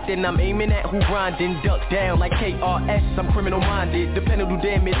top, then I'm aiming at who grinding. Duck down like KRS, I'm criminal minded. Dependable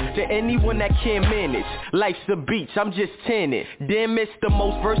damage to anyone that can't manage. Life's a beach, I'm just tinted. Damn, it's the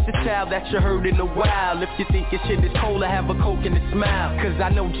most versatile that you heard in a while. If you think your shit is cold, I have a coke and a smile. Cause I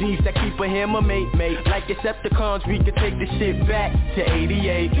know G's that keep a hammer mate. Like Decepticons, we could take the shit back to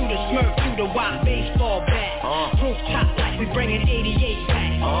 88. Do the Smurf, do the wide baseball bat. Proof top like we bringing 88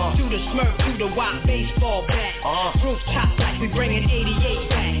 back. Do the Smurf, do the wide baseball bat. Proof top like we bringing 88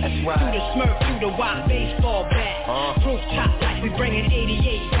 back. That's right. Do the Smurf, do the wide baseball bat. Proof top like we bringing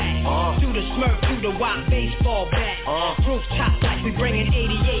 88 back. Do the Smurf, do the wide baseball bat. Proof top like we bringing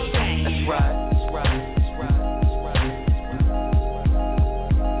 88 back. That's right. That's right.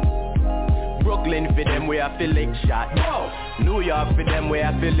 Brooklyn for them where I feel like shot. Whoa. New York for them where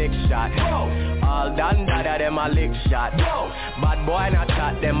I feel like shot. Whoa. All done that them I lick shot. Whoa. Bad boy not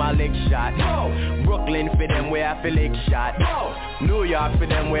shot them I lick shot. Whoa. Brooklyn for them where I feel like shot. Whoa. New York for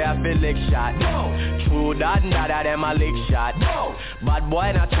them where I feel like shot. Whoa. True that them I lick shot. Whoa. Bad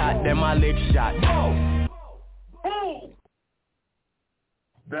boy not shot them I lick shot. Whoa. Oh.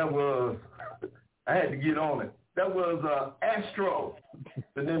 That was, I had to get on it. That was Astro.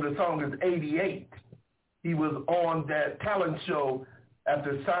 The name of the song is 88. He was on that talent show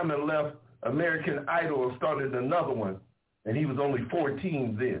after Simon left American Idol and started another one. And he was only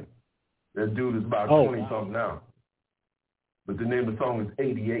 14 then. That dude is about 20-something now. But the name of the song is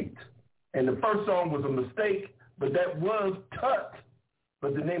 88. And the first song was a mistake, but that was Tut.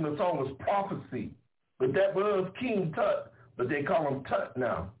 But the name of the song was Prophecy. But that was King Tut, but they call him Tut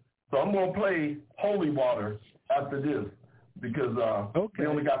now. So I'm going to play Holy Water after this because we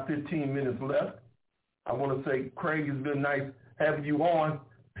only got 15 minutes left. I want to say, Craig, it's been nice having you on,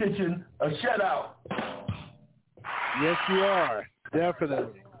 pitching a shutout. Yes, you are.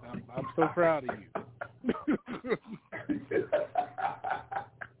 Definitely. I'm so proud of you.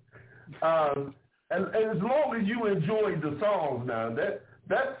 And as long as you enjoyed the songs now,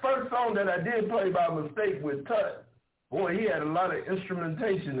 that first song that I did play by mistake with Tut, boy, he had a lot of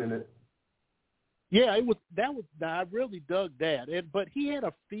instrumentation in it. Yeah, I really dug that. But he had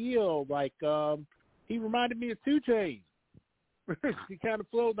a feel like He reminded me of 2 Chainz. He kind of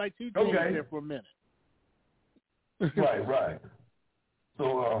flowed like 2 Chainz there for a minute. Right.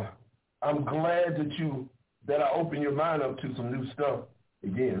 So I'm glad that I opened your mind up to some new stuff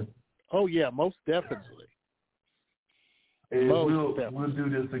again. Oh yeah, most definitely. And we'll do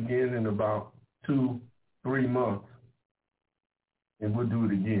this again in about 2-3 months, and we'll do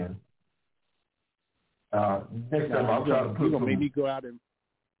it again. Next time I'll try to put You're gonna make me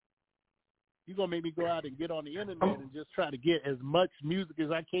go out and get on the internet and just try to get as much music as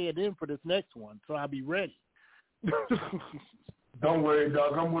I can in for this next one, so I'll be ready. Don't worry,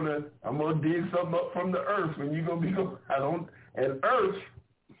 dog. I'm gonna dig something up from the earth, and you're gonna be going. And earth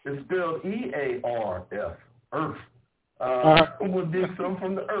is spelled EARF. Earth. I'm gonna dig something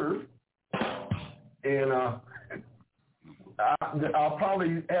from the earth, and I'll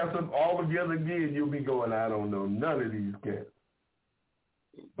probably have some all together again. You'll be going, I don't know none of these cats.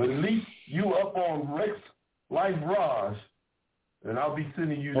 But at least you up on Rex Life Raj, and I'll be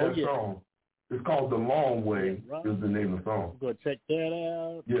sending you that song. It's called The Long Way is the name of the song. Go check that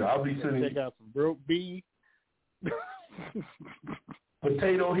out. Yeah, I'll be sending check out some Broke B.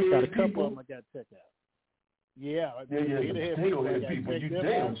 Potato Head got a people. couple of them I got to check out. Yeah. Potato Head people. You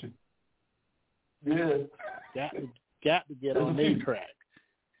damn sure. Yeah. Got to get on their track.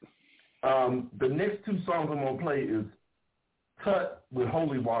 The next 2 songs I'm going to play is THATZ with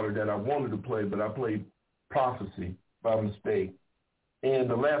Holy Water that I wanted to play, but I played Prophecy by mistake. And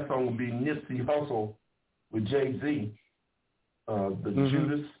the last song will be Nipsey Hussle with Jay-Z,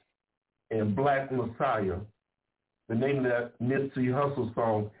 Judas and Black Messiah. The name of that Nipsey Hussle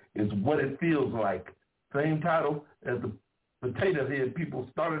song is What It Feels Like. Same title as the Potato Head people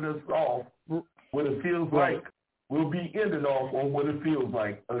started us off. What It Feels Like. We'll be ending off on What It Feels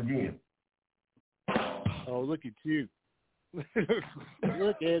Like again. Oh, look at you. Look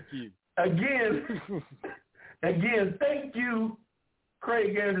at you. Again, thank you,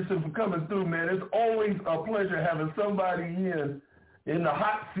 Craig Anderson, for coming through, man. It's always a pleasure having somebody in the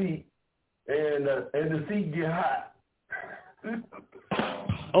hot seat and the seat get hot.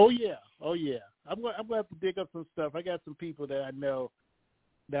 Oh yeah. I'm going to have to dig up some stuff. I got some people that I know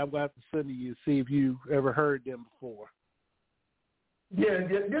that I'm going to have to send to you, see if you ever heard them before. Yeah,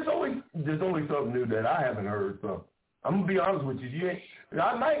 there's always something new that I haven't heard. So I'm gonna be honest with you.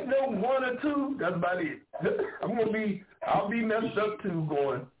 I might know 1 or 2. That's about it. I'll be messed up too.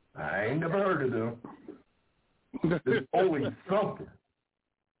 Going, I ain't never heard of them. There's always something.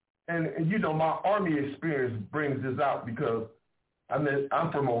 And my Army experience brings this out because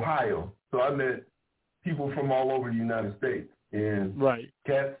I'm from Ohio, so I met people from all over the United States. And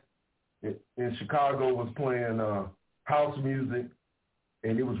cats in Chicago was playing house music,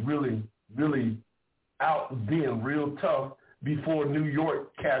 and it was really, really out then, real tough before New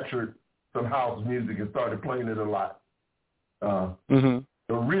York captured some house music and started playing it a lot. The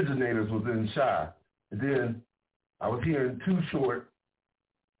originators was in Chi. And then I was hearing Too Short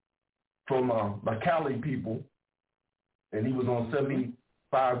from my Cali people, and he was on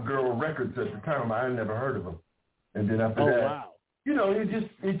 75 Girl Records at the time. I had never heard of him. And then after that, wow.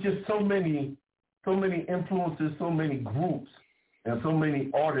 It's just so many influences, so many groups, and so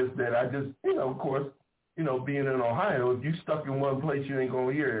many artists that I just, of course, being in Ohio, if you stuck in one place, you ain't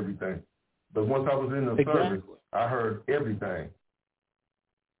gonna hear everything. But once I was in the service, I heard everything,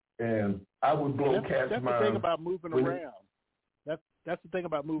 and I would blow cats' minds. That's the thing about moving around. That's the thing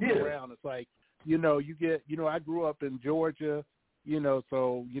about moving around. It's like, you get, I grew up in Georgia.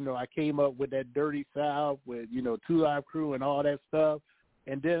 So, I came up with that dirty South with, 2 Live Crew and all that stuff.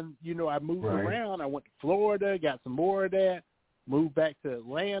 And then, I moved around. I went to Florida, got some more of that, moved back to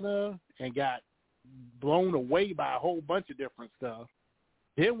Atlanta and got blown away by a whole bunch of different stuff.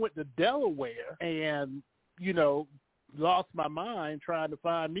 Then went to Delaware and, lost my mind trying to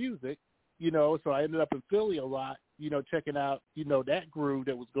find music, so I ended up in Philly a lot, checking out, that groove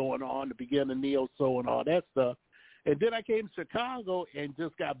that was going on, the beginning of neo-soul and all that stuff. And then I came to Chicago and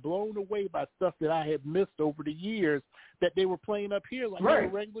just got blown away by stuff that I had missed over the years that they were playing up here like they were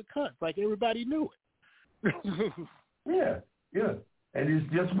regular cuts, like everybody knew it. Yeah. And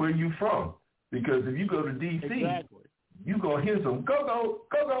it's just where you from. Because if you go to D.C., you're going to hear some go-go.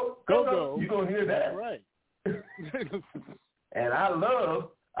 You're going to hear that. That's right. And I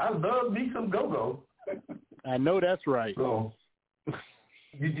love me some go-go. I know that's right. So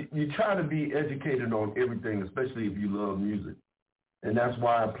you try to be educated on everything, especially if you love music. And that's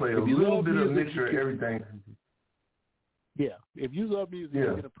why I play a little bit of mixture of everything. Yeah. If you love music,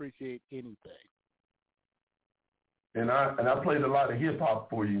 you can appreciate anything. And I played a lot of hip-hop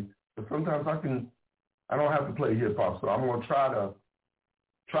for you. But sometimes I don't have to play hip-hop, so I'm going to try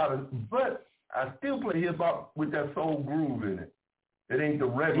to, but I still play hip hop with that soul groove in it. It ain't the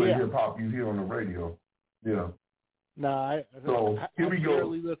regular hip hop you hear on the radio. Yeah. No, here we go. I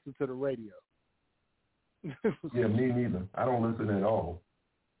barely listen to the radio. Yeah, me neither. I don't listen at all.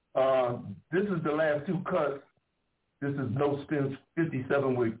 This is the last two cuts. This is No SPINZ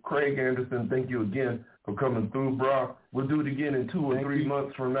 57 with Craig Anderson. Thank you again for coming through, bro. We'll do it again in 2 or 3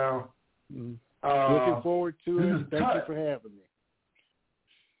 months from now. Looking forward to it. Thank you for having me.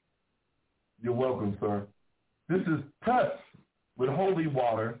 You're welcome, sir. This is THATZ with Holy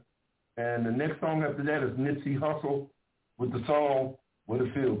Water. And the next song after that is Nipsey Hussle with the song What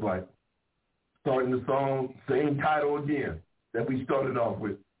It Feels Like. Starting the song, same title again that we started off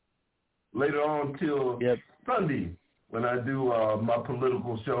with. Later on till Sunday when I do my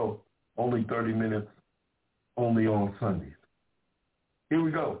political show, only 30 minutes, only on Sundays. Here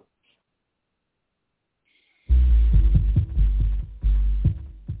we go.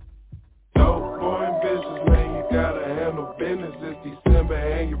 Dope boy in business, man, you gotta handle business. It's December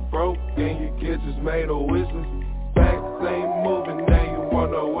and you're broke and your kids just made a wishes. Facts ain't moving, now you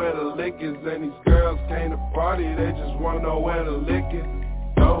wanna know where the lick is. And these girls came to party, they just wanna know where the lick is.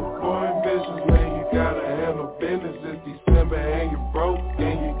 Dope boy in business, man, you gotta handle business. It's December and you're broke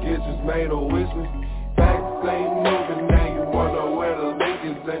and your kids just made a wishes. Facts ain't moving, now you wanna know where the lick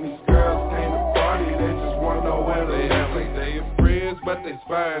is. And these girls came to party, they just wanna know where the lick is. They your friends, but they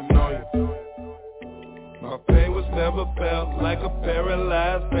spying on you. My pain was never felt like a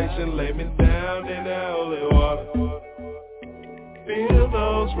paralyzed patient. Lay me down in that holy water. Feel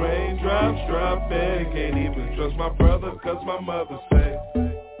those raindrops dropping. Can't even trust my brother cause my mother said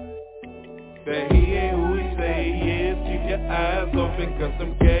that he ain't who he say he is. Keep your eyes open cause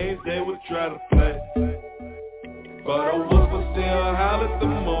them games they would try to play. But a wolf will still howl at the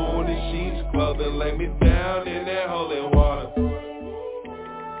moon in sheep's clothing. Lay me down in that holy water.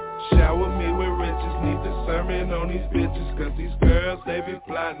 Shower me with riches, need discernment on these bitches. Cause these girls, they be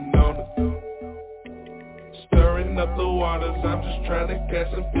plotting on us. Stirring up the waters, I'm just trying to catch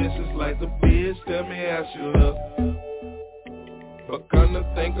some fishes. Like the bitch, tell me how she look. But come to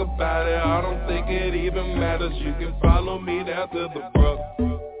think about it, I don't think it even matters. You can follow me down to the brook.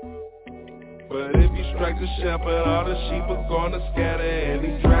 But if you strike the shepherd, all the sheep are gonna scatter. And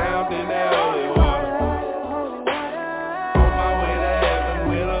he's drowned in that holy water. On my way to heaven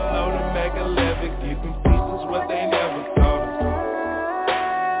with a load of Mac 11, keeping pieces what they never taught us.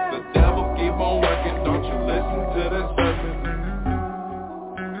 The devil keep on working, don't you listen to that serpent.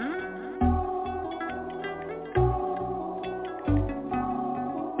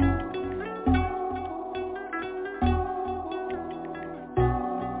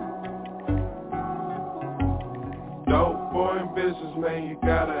 Dope boy in business, man, you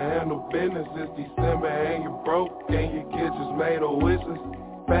gotta handle business. It's December and you're broke and your kids just made a wishes.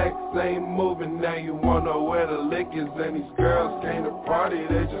 Facts ain't moving, now you wanna know where the lick is. And these girls came to party,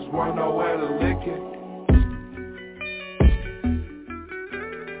 they just wanna know where the lick is.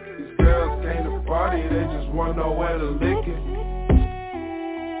 These girls came to party, they just wanna know where the lick is.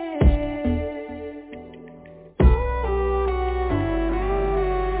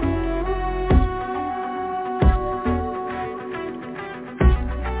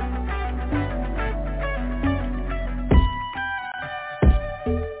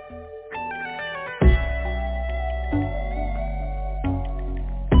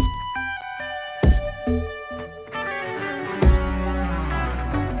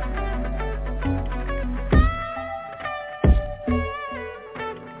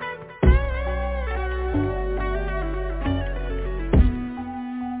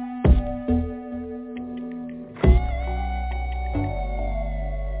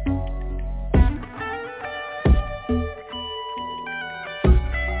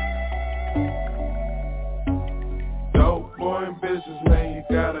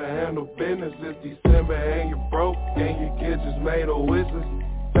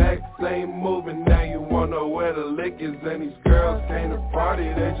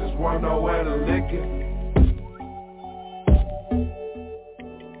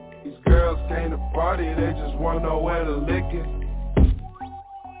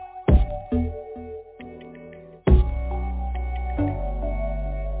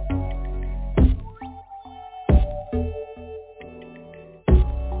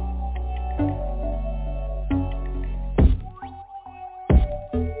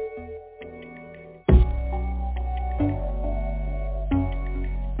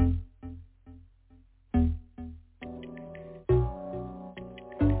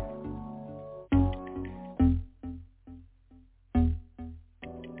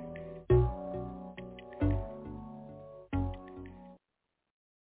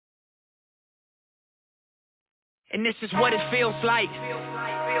 And this is what it feels like.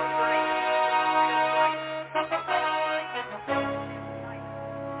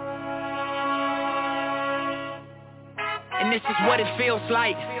 And this is what it feels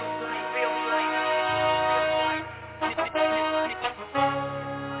like.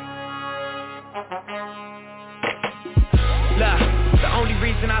 Look, the only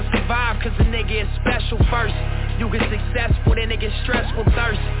reason I survive cause a nigga is special first. You get successful, then it gets stressful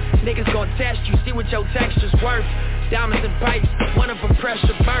thirst. Niggas gon' test you, see what your texture's worth. Diamonds and pipes, one of them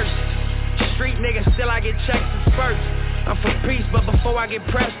pressure burst. Street niggas, still I get checks and spurts. I'm for peace, but before I get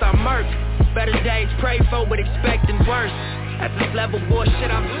pressed, I'm murked. Better days prayed for, but expecting worse. At this level,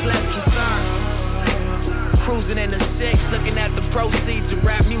 bullshit, I'm just less concerned. Cruising in the six, looking at the proceeds of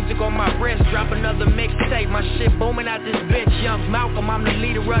rap music on my wrist. Drop another mixtape, my shit booming out this bitch. Young Malcolm, I'm the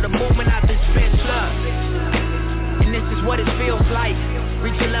leader of the movement out this bitch. Look, and this is what it feels like.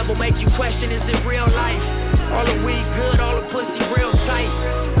 Reach a level, make you question, is it real life? All the weed good, all the pussy real tight.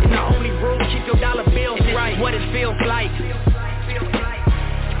 And the only rule, keep your dollar bills right. What it feels like.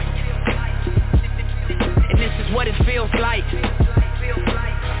 And this is what it feels like.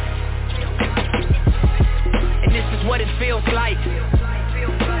 And this is what it feels like.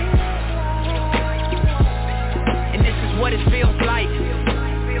 And this is what it feels like.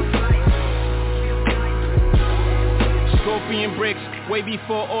 Scorpion bricks, way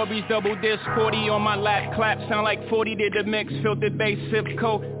before Orbeez, double disc, 40 on my lap, clap, sound like 40 did the mix, filtered bass, sip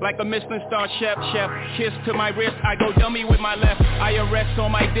coat, like a Michelin star chef, kiss to my wrist, I go dummy with my left, IRS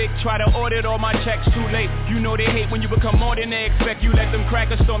on my dick, try to audit all my checks, too late, you know they hate when you become more than they expect, you let them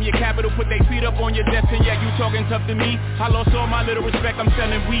crackers storm your capital, put their feet up on your desk, and yet you talking tough to me, I lost all my little respect, I'm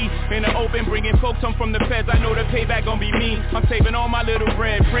selling weed, in the open, bringing folks home from the feds, I know the payback gon' be me, I'm saving all my little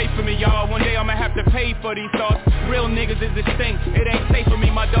bread, pray for me y'all, one day I'ma have to pay for these thoughts, real niggas is extinct, it ain't safe for me,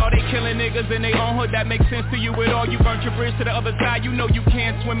 my dog, they killing niggas in they own hood, that makes sense to you at all, you burnt your bridge to the other side, you know you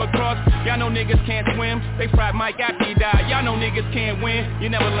can't swim across, y'all know niggas can't swim, they fried Mike after he died, y'all know niggas can't win, you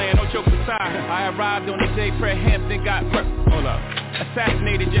never land on joke aside, I arrived on the J. Fred Hampton, got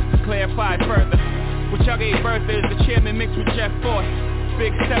assassinated just to clarify further, what y'all gave birth is the chairman mixed with Jeff Force,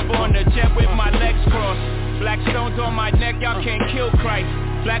 big step on the jet with my legs crossed, black stones on my neck, y'all can't kill Christ,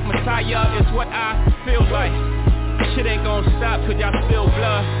 Black Messiah is what I feel like. Shit ain't gon' stop cause y'all spill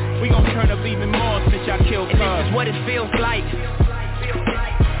blood. We gon' turn up even more since y'all killed Cuz. And this is what it feels like.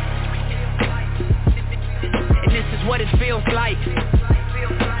 And this is what it feels like.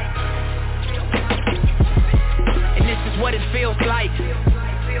 And this is what it feels like.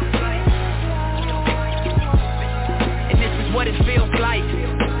 And this is what it feels like.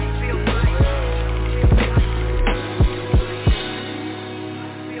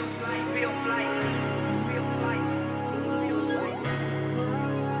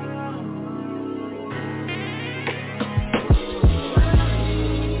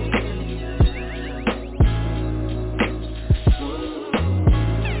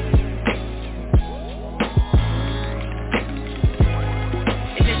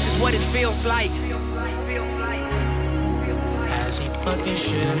 Feels like. As he fucking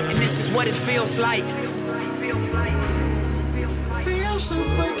should. And this is what it feels like. And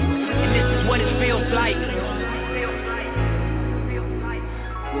this is what it feels like.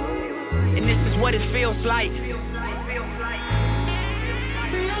 And this is what it feels like.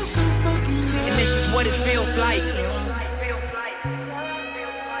 And this is what it feels like.